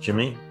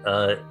 Jimmy,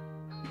 if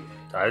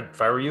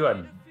I were you,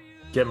 I'd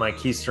get my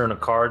keister in a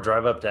car,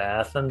 drive up to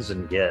Athens,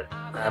 and get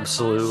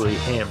absolutely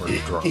hammered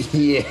drunk.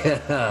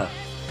 Yeah.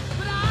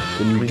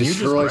 And you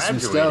destroy some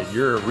stuff.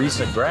 You're a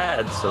recent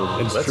grad, so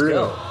it's let's true.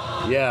 go.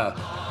 Yeah.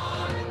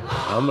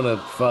 I'm going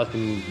to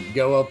fucking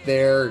go up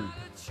there,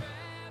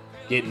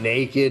 get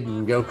naked,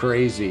 and go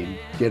crazy,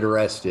 get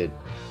arrested.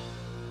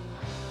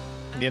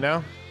 You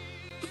know,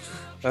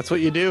 that's what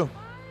you do.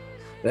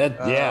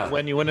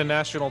 When you win a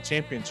national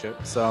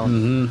championship. So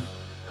when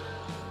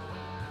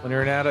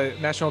you're a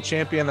national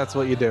champion, that's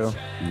what you do.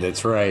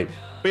 That's right.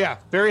 But yeah,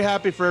 very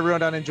happy for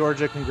everyone down in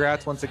Georgia.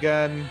 Congrats once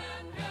again.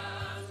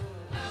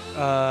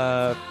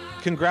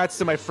 Congrats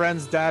to my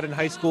friend's dad in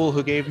high school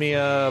who gave me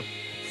a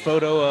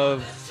photo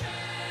of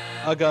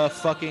Uga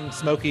fucking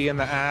Smokey in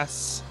the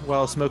ass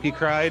while Smokey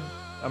cried.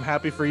 I'm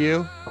happy for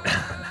you.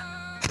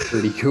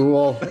 Pretty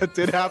cool. It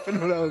did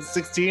happen when I was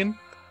 16.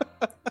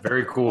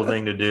 Very cool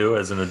thing to do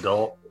as an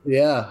adult.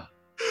 Yeah.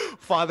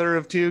 Father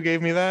of two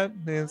gave me that.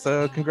 And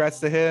so congrats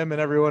to him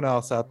and everyone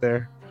else out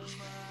there.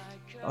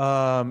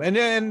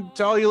 And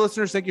to all you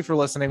listeners, thank you for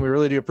listening. We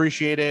really do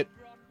appreciate it.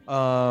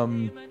 Tell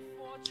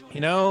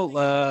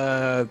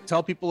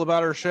people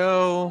about our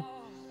show.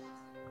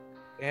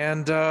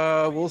 And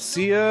we'll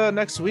see you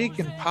next week.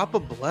 And Papa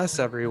bless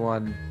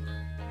everyone.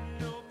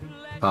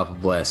 Papa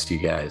bless you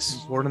guys.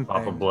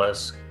 Papa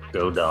bless.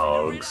 Go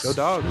Dogs. Go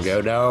Dogs.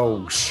 Go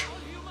Dogs.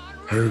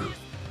 Hoo,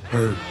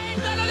 hoo,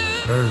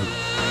 hoo.